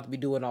long I'm about to be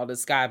doing all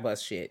this sky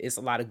bus shit. It's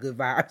a lot of good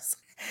vibes.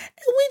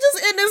 And we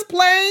just in this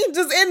plane,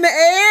 just in the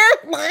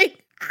air.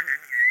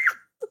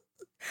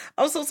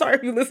 I'm so sorry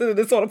if you listen to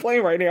this on a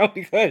plane right now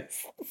because...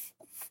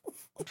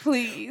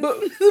 Please. But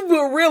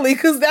really,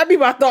 because that'd be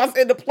my thoughts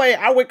in the plane.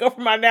 I wake up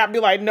from my nap and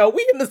be like, no,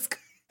 we in the sky.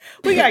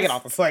 We gotta get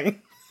off the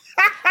plane.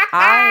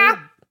 I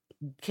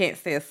can't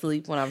stay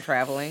asleep when I'm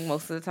traveling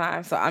most of the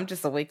time. So I'm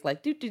just awake read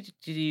I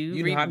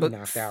be books.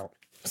 knocked out.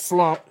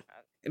 Slump.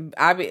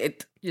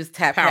 Just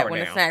tap Power when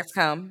down. the snacks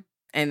come.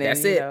 And then,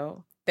 That's it.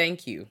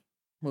 Thank you.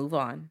 Move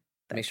on.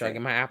 Make sure I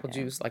get my apple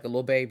juice like a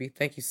little baby.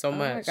 Thank you so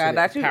much. Oh my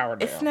God, Power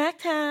down. It's snack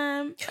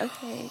time.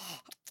 Okay.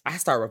 I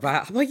start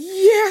reviving. I'm like,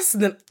 yes.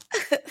 And then...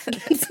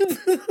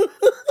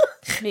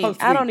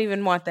 I don't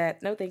even want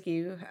that. No, thank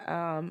you.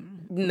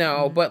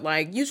 No,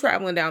 but you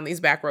traveling down these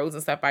back roads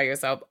and stuff by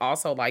yourself.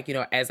 Also,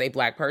 as a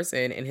Black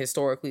person and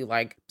historically,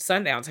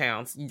 sundown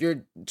towns,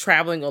 you're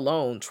traveling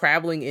alone.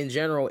 Traveling in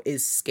general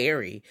is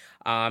scary.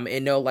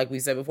 And no, like we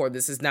said before,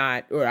 this is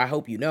not, or I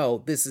hope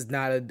this is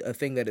not a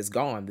thing that is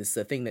gone. This is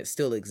a thing that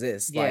still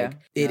exists. Yeah,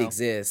 it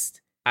exists.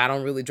 I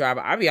don't really drive.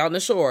 I be out in the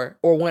shore,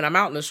 or when I'm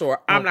out in the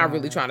shore, I'm not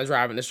really trying to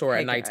drive in the shore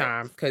at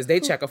nighttime because they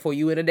check for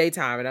you in the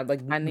daytime, and I'm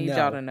like, I need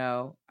y'all to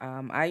know.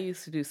 I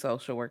used to do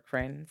social work,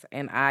 friends,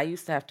 and I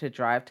used to have to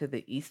drive to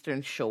the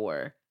Eastern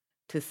Shore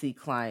to see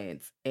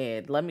clients.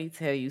 And let me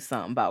tell you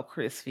something about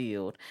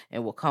Crisfield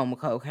and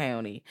Wacomico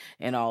County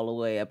and all the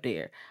way up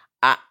there.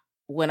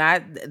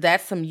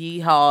 That's some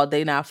yeehaw.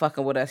 They not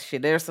fucking with us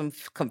shit. There's some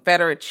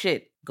Confederate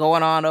shit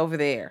going on over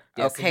there.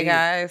 Yes, okay, indeed.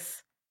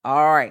 Guys.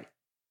 All right.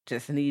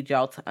 Just need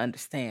y'all to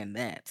understand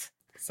that.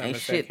 Ain't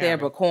shit there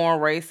but corn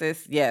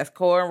racist. Yes,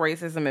 corn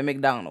racism and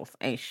McDonald's.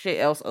 Ain't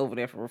shit else over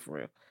there for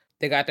real.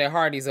 They got their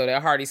Hardee's though.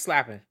 That Hardee's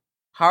slapping.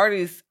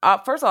 Hardee's,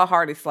 first of all,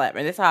 Hardee's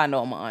slapping. That's how I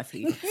know I'm an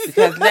auntie.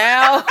 Because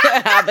now,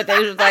 but they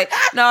was like,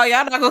 no,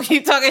 y'all not going to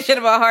keep talking shit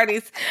about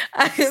Hardee's.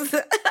 Because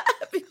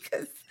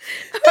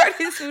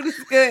Hardee's food is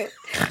good.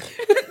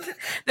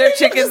 Their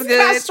chicken's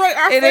good. Straight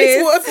our It face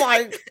is. was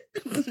like...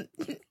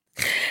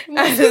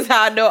 That's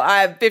how I know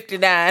I'm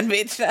 59,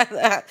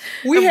 bitch.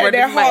 We I'm had running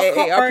that my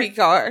hard AARP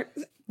card.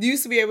 You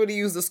used to be able to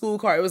use the school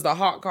card. It was the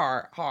Hawk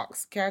card.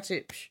 Hawks. Catch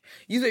it.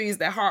 You used to use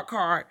that Hawk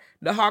card.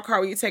 The Hawk card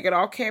when you take it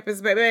off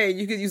campus, baby.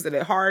 You could use it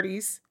at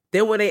Hardee's.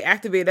 Then when they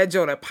activated that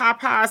joint at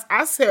Popeyes,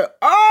 I said,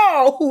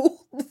 oh,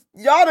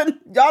 y'all done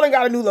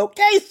got a new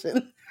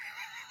location.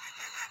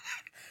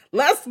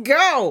 Let's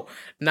go.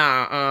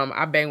 Nah,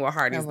 I bang with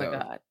Hardee's, though. Oh, my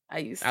God. I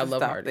used to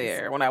stop Hardee's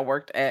there when I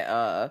worked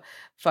at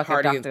fucking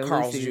Hardee's Dr.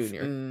 Carl's Lucy's.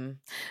 Jr.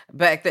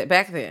 Back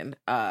then,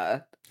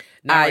 I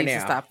used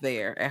to stop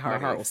there at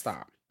Hardee's. My heart will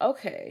stop.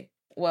 Okay.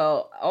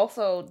 Well,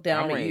 also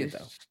Downrange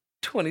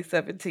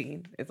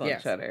 2017 is on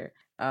Shudder.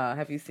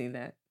 Have you seen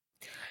that?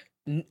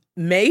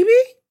 Maybe?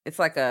 It's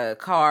like a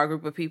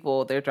group of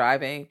people, they're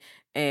driving,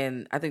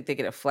 and I think they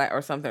get a flat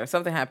or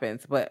something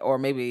happens, or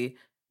maybe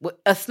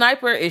a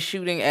sniper is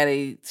shooting at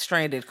a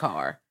stranded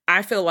car.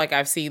 I feel like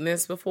I've seen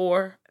this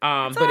before,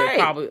 but it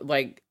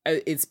probably,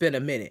 it's been a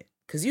minute.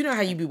 Because you know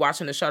how you be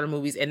watching the Shudder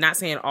movies, and not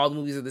saying all the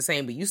movies are the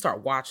same, but you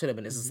start watching them,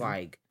 and it's just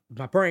like,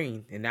 my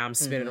brain, and now I'm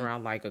spinning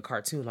around like a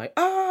cartoon, like,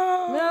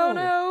 oh!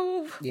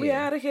 No, we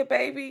out of here,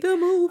 baby. The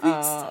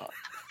movies.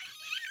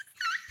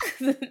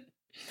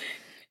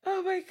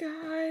 Oh my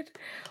God.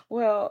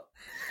 Well,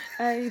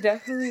 I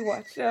definitely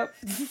watched a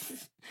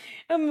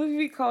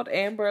movie called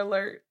Amber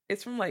Alert.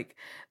 It's from like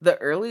the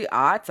early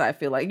aughts, I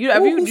feel like.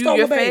 Have you do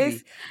your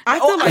face? I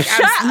feel like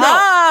shut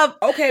up.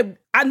 Okay,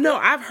 I know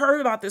I've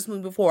heard about this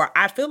movie before.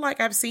 I feel like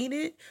I've seen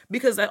it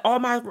because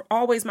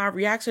always my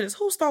reaction is,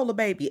 who stole the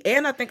baby?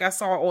 And I think I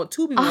saw it on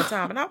Tubi one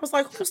time, and I was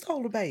like, who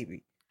stole the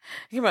baby?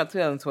 It came out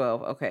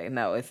 2012. Okay,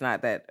 no, it's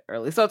not that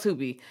early. So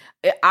Tubi,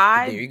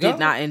 I did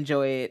not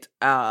enjoy it.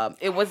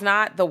 It was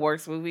not the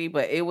worst movie,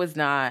 but it was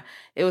a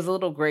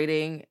little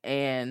grating,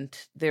 and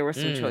there were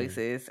some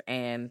choices,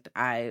 and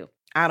I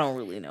don't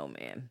really know,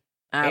 man.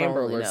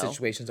 Amber Alert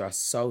situations are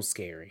so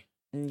scary.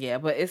 Yeah,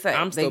 but it's like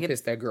I'm still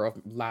pissed that girl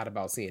lied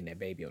about seeing that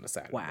baby on the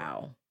side.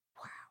 Wow.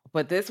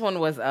 But this one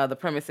was the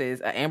premise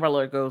is Amber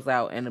Alert goes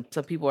out, and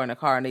some people are in a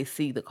car, and they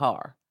see the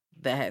car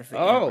that has the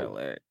Amber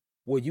Alert.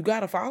 Well, you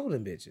gotta follow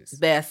them bitches.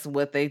 That's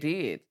what they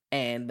did,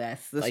 and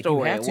that's the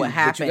story. What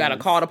happened? But you gotta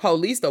call the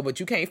police though. But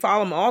you can't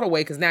follow them all the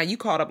way because now you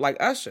caught up like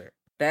Usher.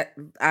 That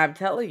I'm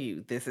telling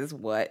you, this is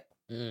what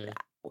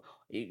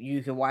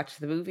you can watch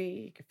the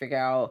movie. You can figure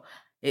out.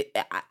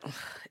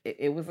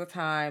 It was a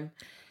time.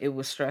 It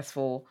was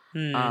stressful,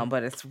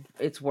 but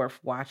it's worth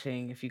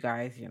watching if you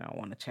guys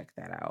want to check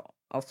that out.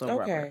 Also,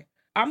 Rubber.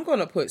 I'm going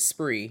to put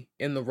Spree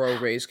in the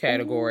road rage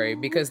category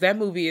because that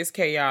movie is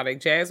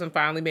chaotic. Jasmine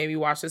finally made me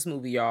watch this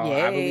movie, y'all.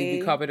 Yay. I believe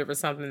we covered it for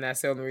something.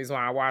 That's the only reason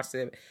why I watched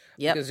it.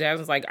 Yep. Because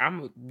Jasmine's like,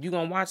 you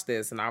going to watch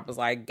this? And I was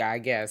like, I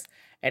guess.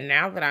 And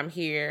now that I'm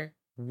here,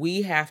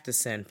 we have to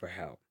send for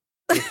help.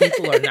 If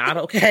people are not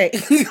okay.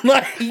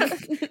 Like,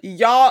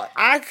 y'all,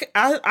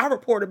 I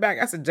reported back.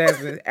 I said,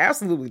 Jasmine,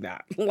 absolutely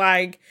not.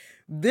 Like,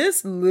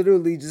 this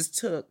literally just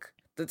took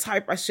the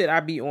type of shit I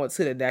be on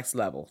to the next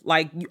level.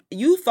 Like,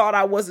 you thought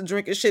I wasn't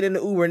drinking shit in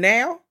the Uber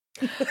now?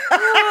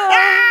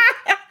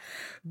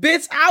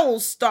 Bitch, I will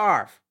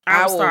starve.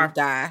 I will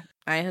die.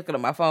 I ain't hooking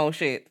up my phone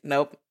shit.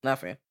 Nope,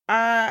 nothing.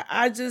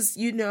 I just,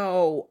 it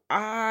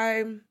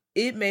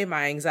made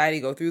my anxiety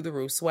go through the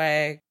roof.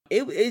 Swag.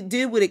 It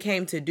did what it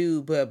came to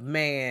do, but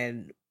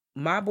man,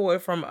 my boy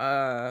from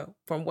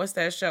what's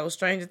that show,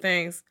 Stranger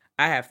Things?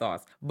 I have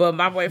thoughts. But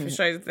my boy from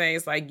Stranger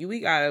Things, like, we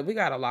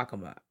gotta lock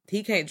him up.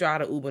 He can't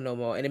drive the Uber no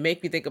more. And it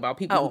makes me think about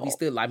people who be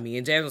stealing, like me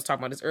and Jasmine was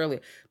talking about this earlier.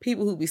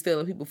 People who be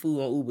stealing people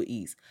food on Uber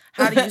Eats.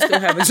 How do you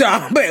still have a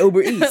job at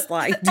Uber Eats?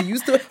 Like, do you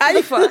still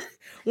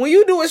when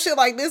you doing shit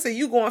like this and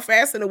you going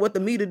faster than what the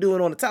meter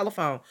doing on the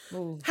telephone,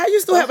 how you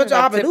still have a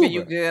job at Uber?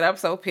 You good? I'm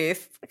so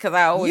pissed because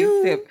I always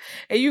tip.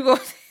 And you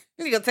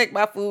gonna take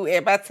my food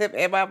and my tip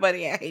and my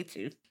money. I hate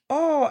you.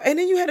 Oh, and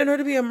then you had to know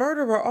to be a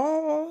murderer.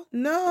 Oh,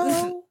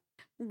 no.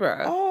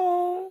 Bruh.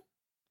 Oh,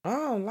 I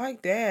don't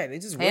like that. It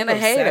just and a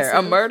hater,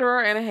 obsessive. A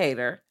murderer and a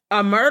hater,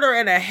 a murderer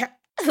and a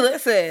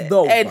listen.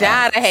 And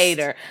died a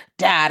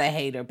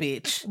hater,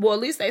 bitch. Well,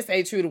 at least they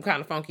stay true to the kind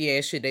of funky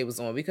ass shit they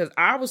was on because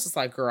I was just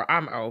like, girl,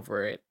 I'm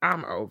over it.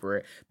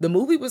 The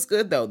movie was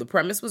good though. The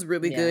premise was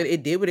really good.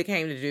 It did what it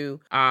came to do.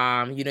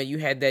 You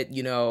had that,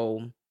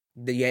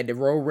 you had the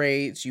road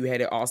rage. You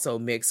had it also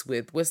mixed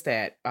with what's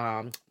that?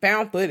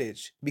 Found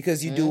footage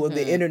because you do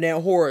the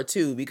internet horror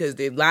too because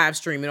they live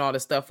streaming all the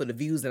stuff for the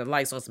views and the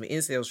likes on some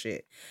incel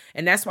shit,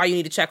 and that's why you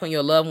need to check on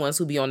your loved ones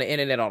who be on the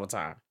internet all the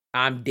time.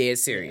 I'm dead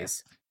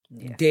serious,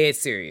 dead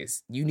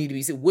serious. You need to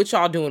be what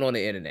y'all doing on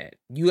the internet.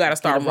 You got to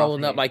start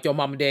rolling up like your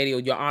mama, daddy, or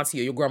your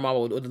auntie, or your grandma,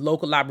 or the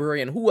local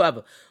librarian,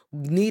 whoever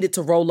needed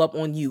to roll up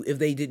on you if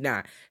they did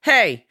not.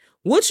 Hey,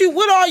 what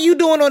are you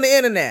doing on the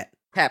internet?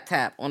 Tap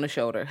tap on the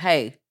shoulder.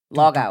 Hey.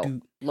 Log out.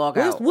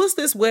 What's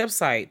this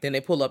website? Then they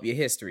pull up your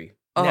history.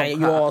 Oh, now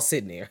you're all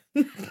sitting there.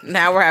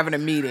 Now we're having a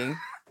meeting.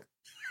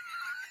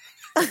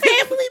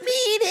 Family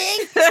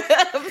meeting.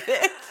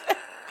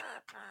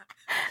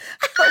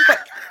 Oh my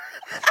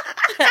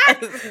God.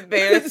 It's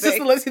embarrassing. Just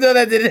to let you know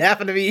that didn't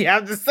happen to me.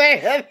 I'm just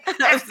saying.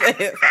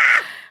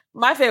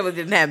 My family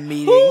didn't have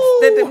meetings. We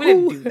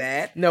didn't do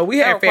that. No, we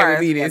had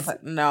family meetings.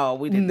 No,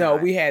 we didn't. No,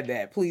 we had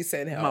that. Please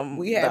send help.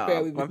 We had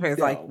family meetings. My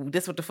parents like,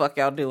 this what the fuck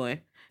y'all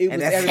doing? It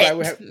was everybody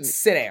would have,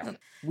 sit down.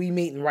 We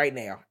meeting right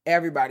now.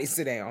 Everybody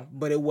sit down.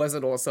 But it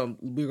wasn't on some,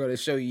 we're going to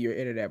show you your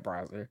internet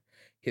browser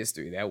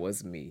history. That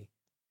wasn't me.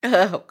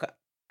 Oh, God.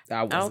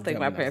 I don't think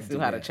my parents knew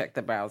how to check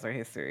the browser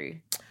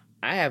history.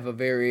 I have a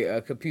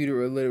very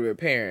computer illiterate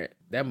parent.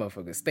 That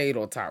motherfucker stayed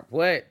on top.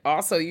 What?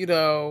 Also, you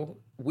know,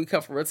 we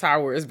come from a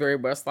time where it's very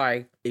much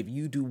like, if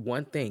you do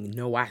one thing,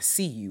 no, I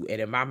see you.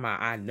 And in my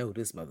mind, I know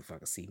this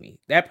motherfucker see me.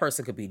 That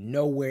person could be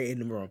nowhere in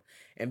the room.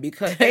 And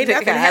because they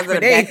got eyes in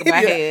the back of my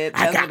head.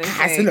 I got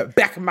eyes in the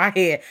back of my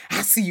head.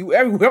 I see you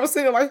everywhere. I'm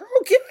sitting like,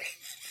 oh, give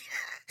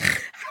me.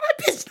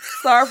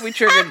 Sorry if we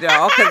triggered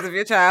y'all because of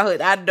your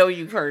childhood. I know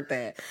you've heard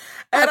that.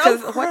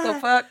 Because what the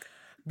fuck?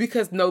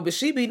 Because no, but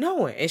she be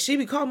knowing. And she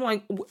be calling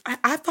like,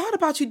 I thought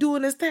about you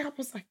doing this thing. I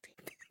was like,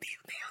 damn.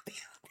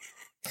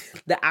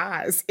 The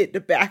eyes in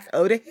the back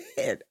of the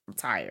head. I'm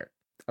tired.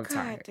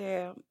 God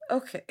damn.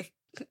 Okay.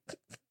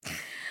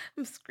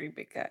 I'm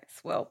screaming, guys.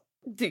 Well,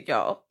 do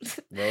y'all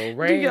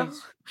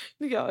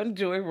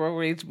enjoy Road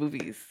Rage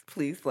movies?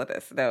 Please let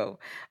us know.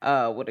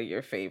 What are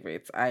your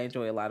favorites? I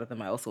enjoy a lot of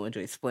them. I also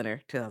enjoy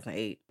Splinter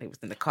 2008. It was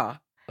in the car.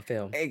 A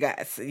film. Hey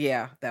guys,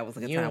 yeah, that was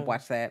a good time.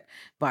 Watch that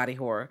body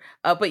horror.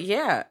 But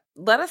yeah,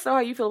 let us know how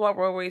you feel about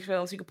Road Rage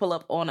films. You can pull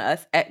up on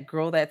us at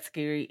Girl That's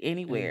Scary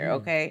anywhere.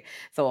 Okay,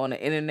 so on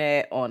the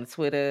internet, on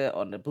Twitter,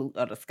 on the Blue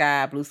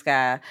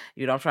Sky.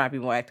 You know, I'm trying to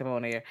be more active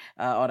on there.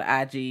 On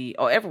the IG,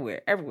 or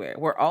everywhere.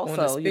 We're also on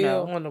the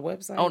Spill, on the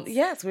website.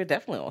 Yes, we're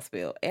definitely on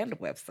Spill and the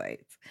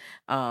websites.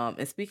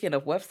 And speaking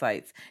of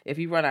websites, if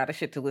you run out of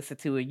shit to listen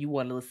to and you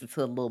want to listen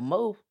to a little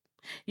more,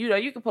 you know,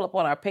 you can pull up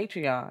on our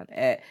Patreon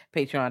at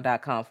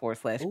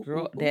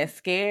patreon.com/Girl That's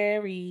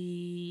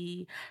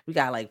Scary.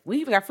 We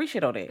even got free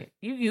shit on there.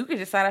 You can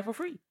just sign up for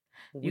free.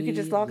 You can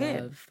just log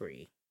in.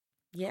 Free.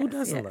 Yes, who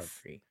doesn't love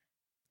free?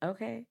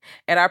 Okay.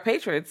 And our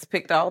patrons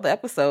picked all the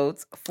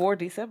episodes for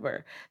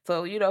December.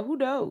 So, you know, who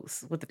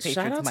knows what the patrons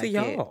Shout out might to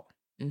y'all.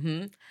 get.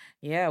 Mm-hmm.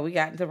 Yeah, we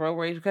got into Road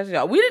Rage because of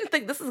y'all. We didn't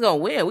think this was going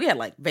to win. We had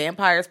like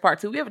Vampires Part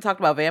 2. We haven't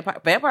talked about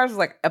Vampires was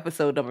like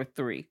episode number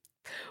 3.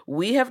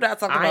 We have not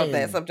talked about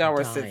that some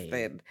genre since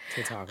then.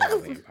 To talk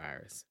about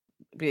vampires.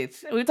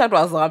 Bitch, we talked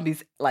about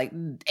zombies like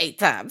 8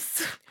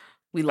 times.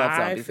 We love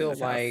zombies. I feel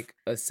like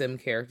a sim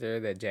character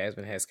that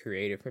Jasmine has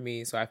created for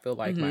me. So I feel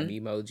like my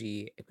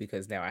Memoji,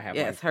 because now I have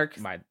her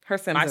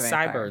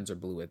sideburns are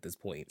blue at this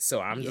point.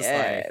 So I'm just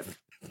like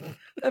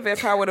a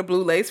vampire with a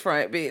blue lace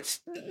front, bitch.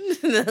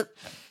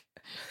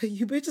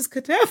 You bitches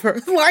could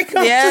never. Like,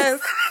 yes.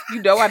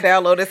 You know I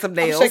downloaded some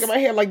nails. I'm shaking my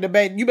head like the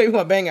bang. You made me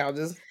want to bang out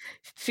just.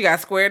 She got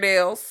square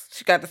nails.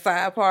 She got the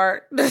side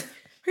part.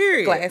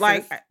 Period. Glasses.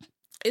 Like,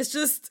 it's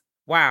just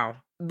wow.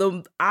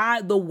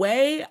 The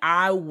way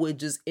I would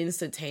just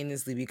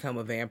instantaneously become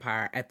a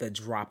vampire at the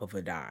drop of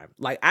a dime.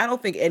 Like, I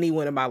don't think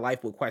anyone in my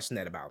life would question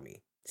that about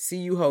me. See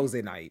you hoes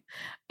at night.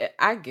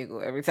 I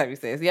giggle every time he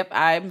says, "Yep,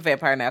 I'm a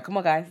vampire now." Come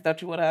on, guys,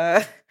 don't you want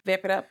to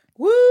vamp it up?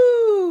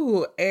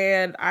 Woo!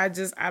 And I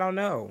don't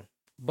know.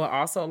 But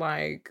also,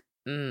 like,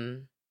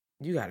 you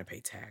gotta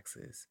pay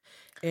taxes.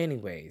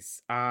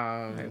 Anyways,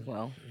 right,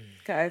 well,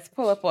 guys,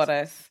 pull up on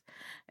us,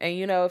 and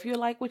you know, if you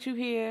like what you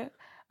hear,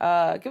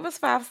 give us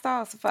 5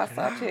 stars,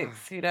 5-star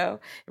chicks. You know,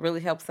 it really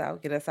helps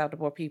out, get us out to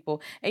more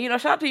people. And you know,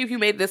 shout out to you if you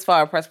made it this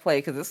far and press play,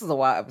 because this was a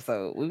wild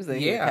episode. We was in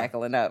here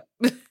cackling up.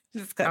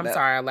 I'm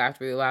sorry I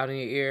laughed really loud in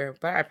your ear,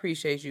 but I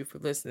appreciate you for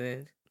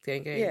listening.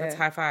 Gang. Let's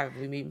high five.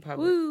 We meet in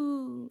public.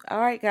 Woo!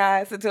 All right,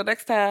 guys. Until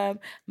next time.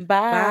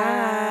 Bye.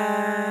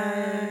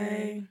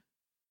 Bye.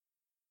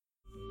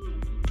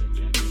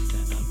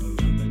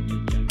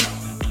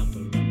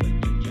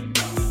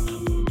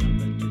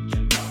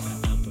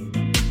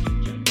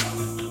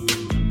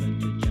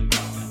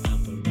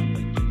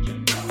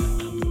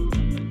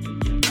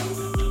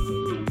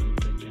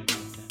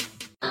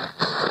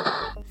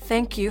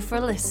 Thank you for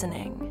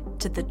listening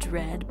to the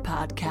Dread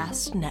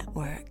Podcast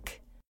Network.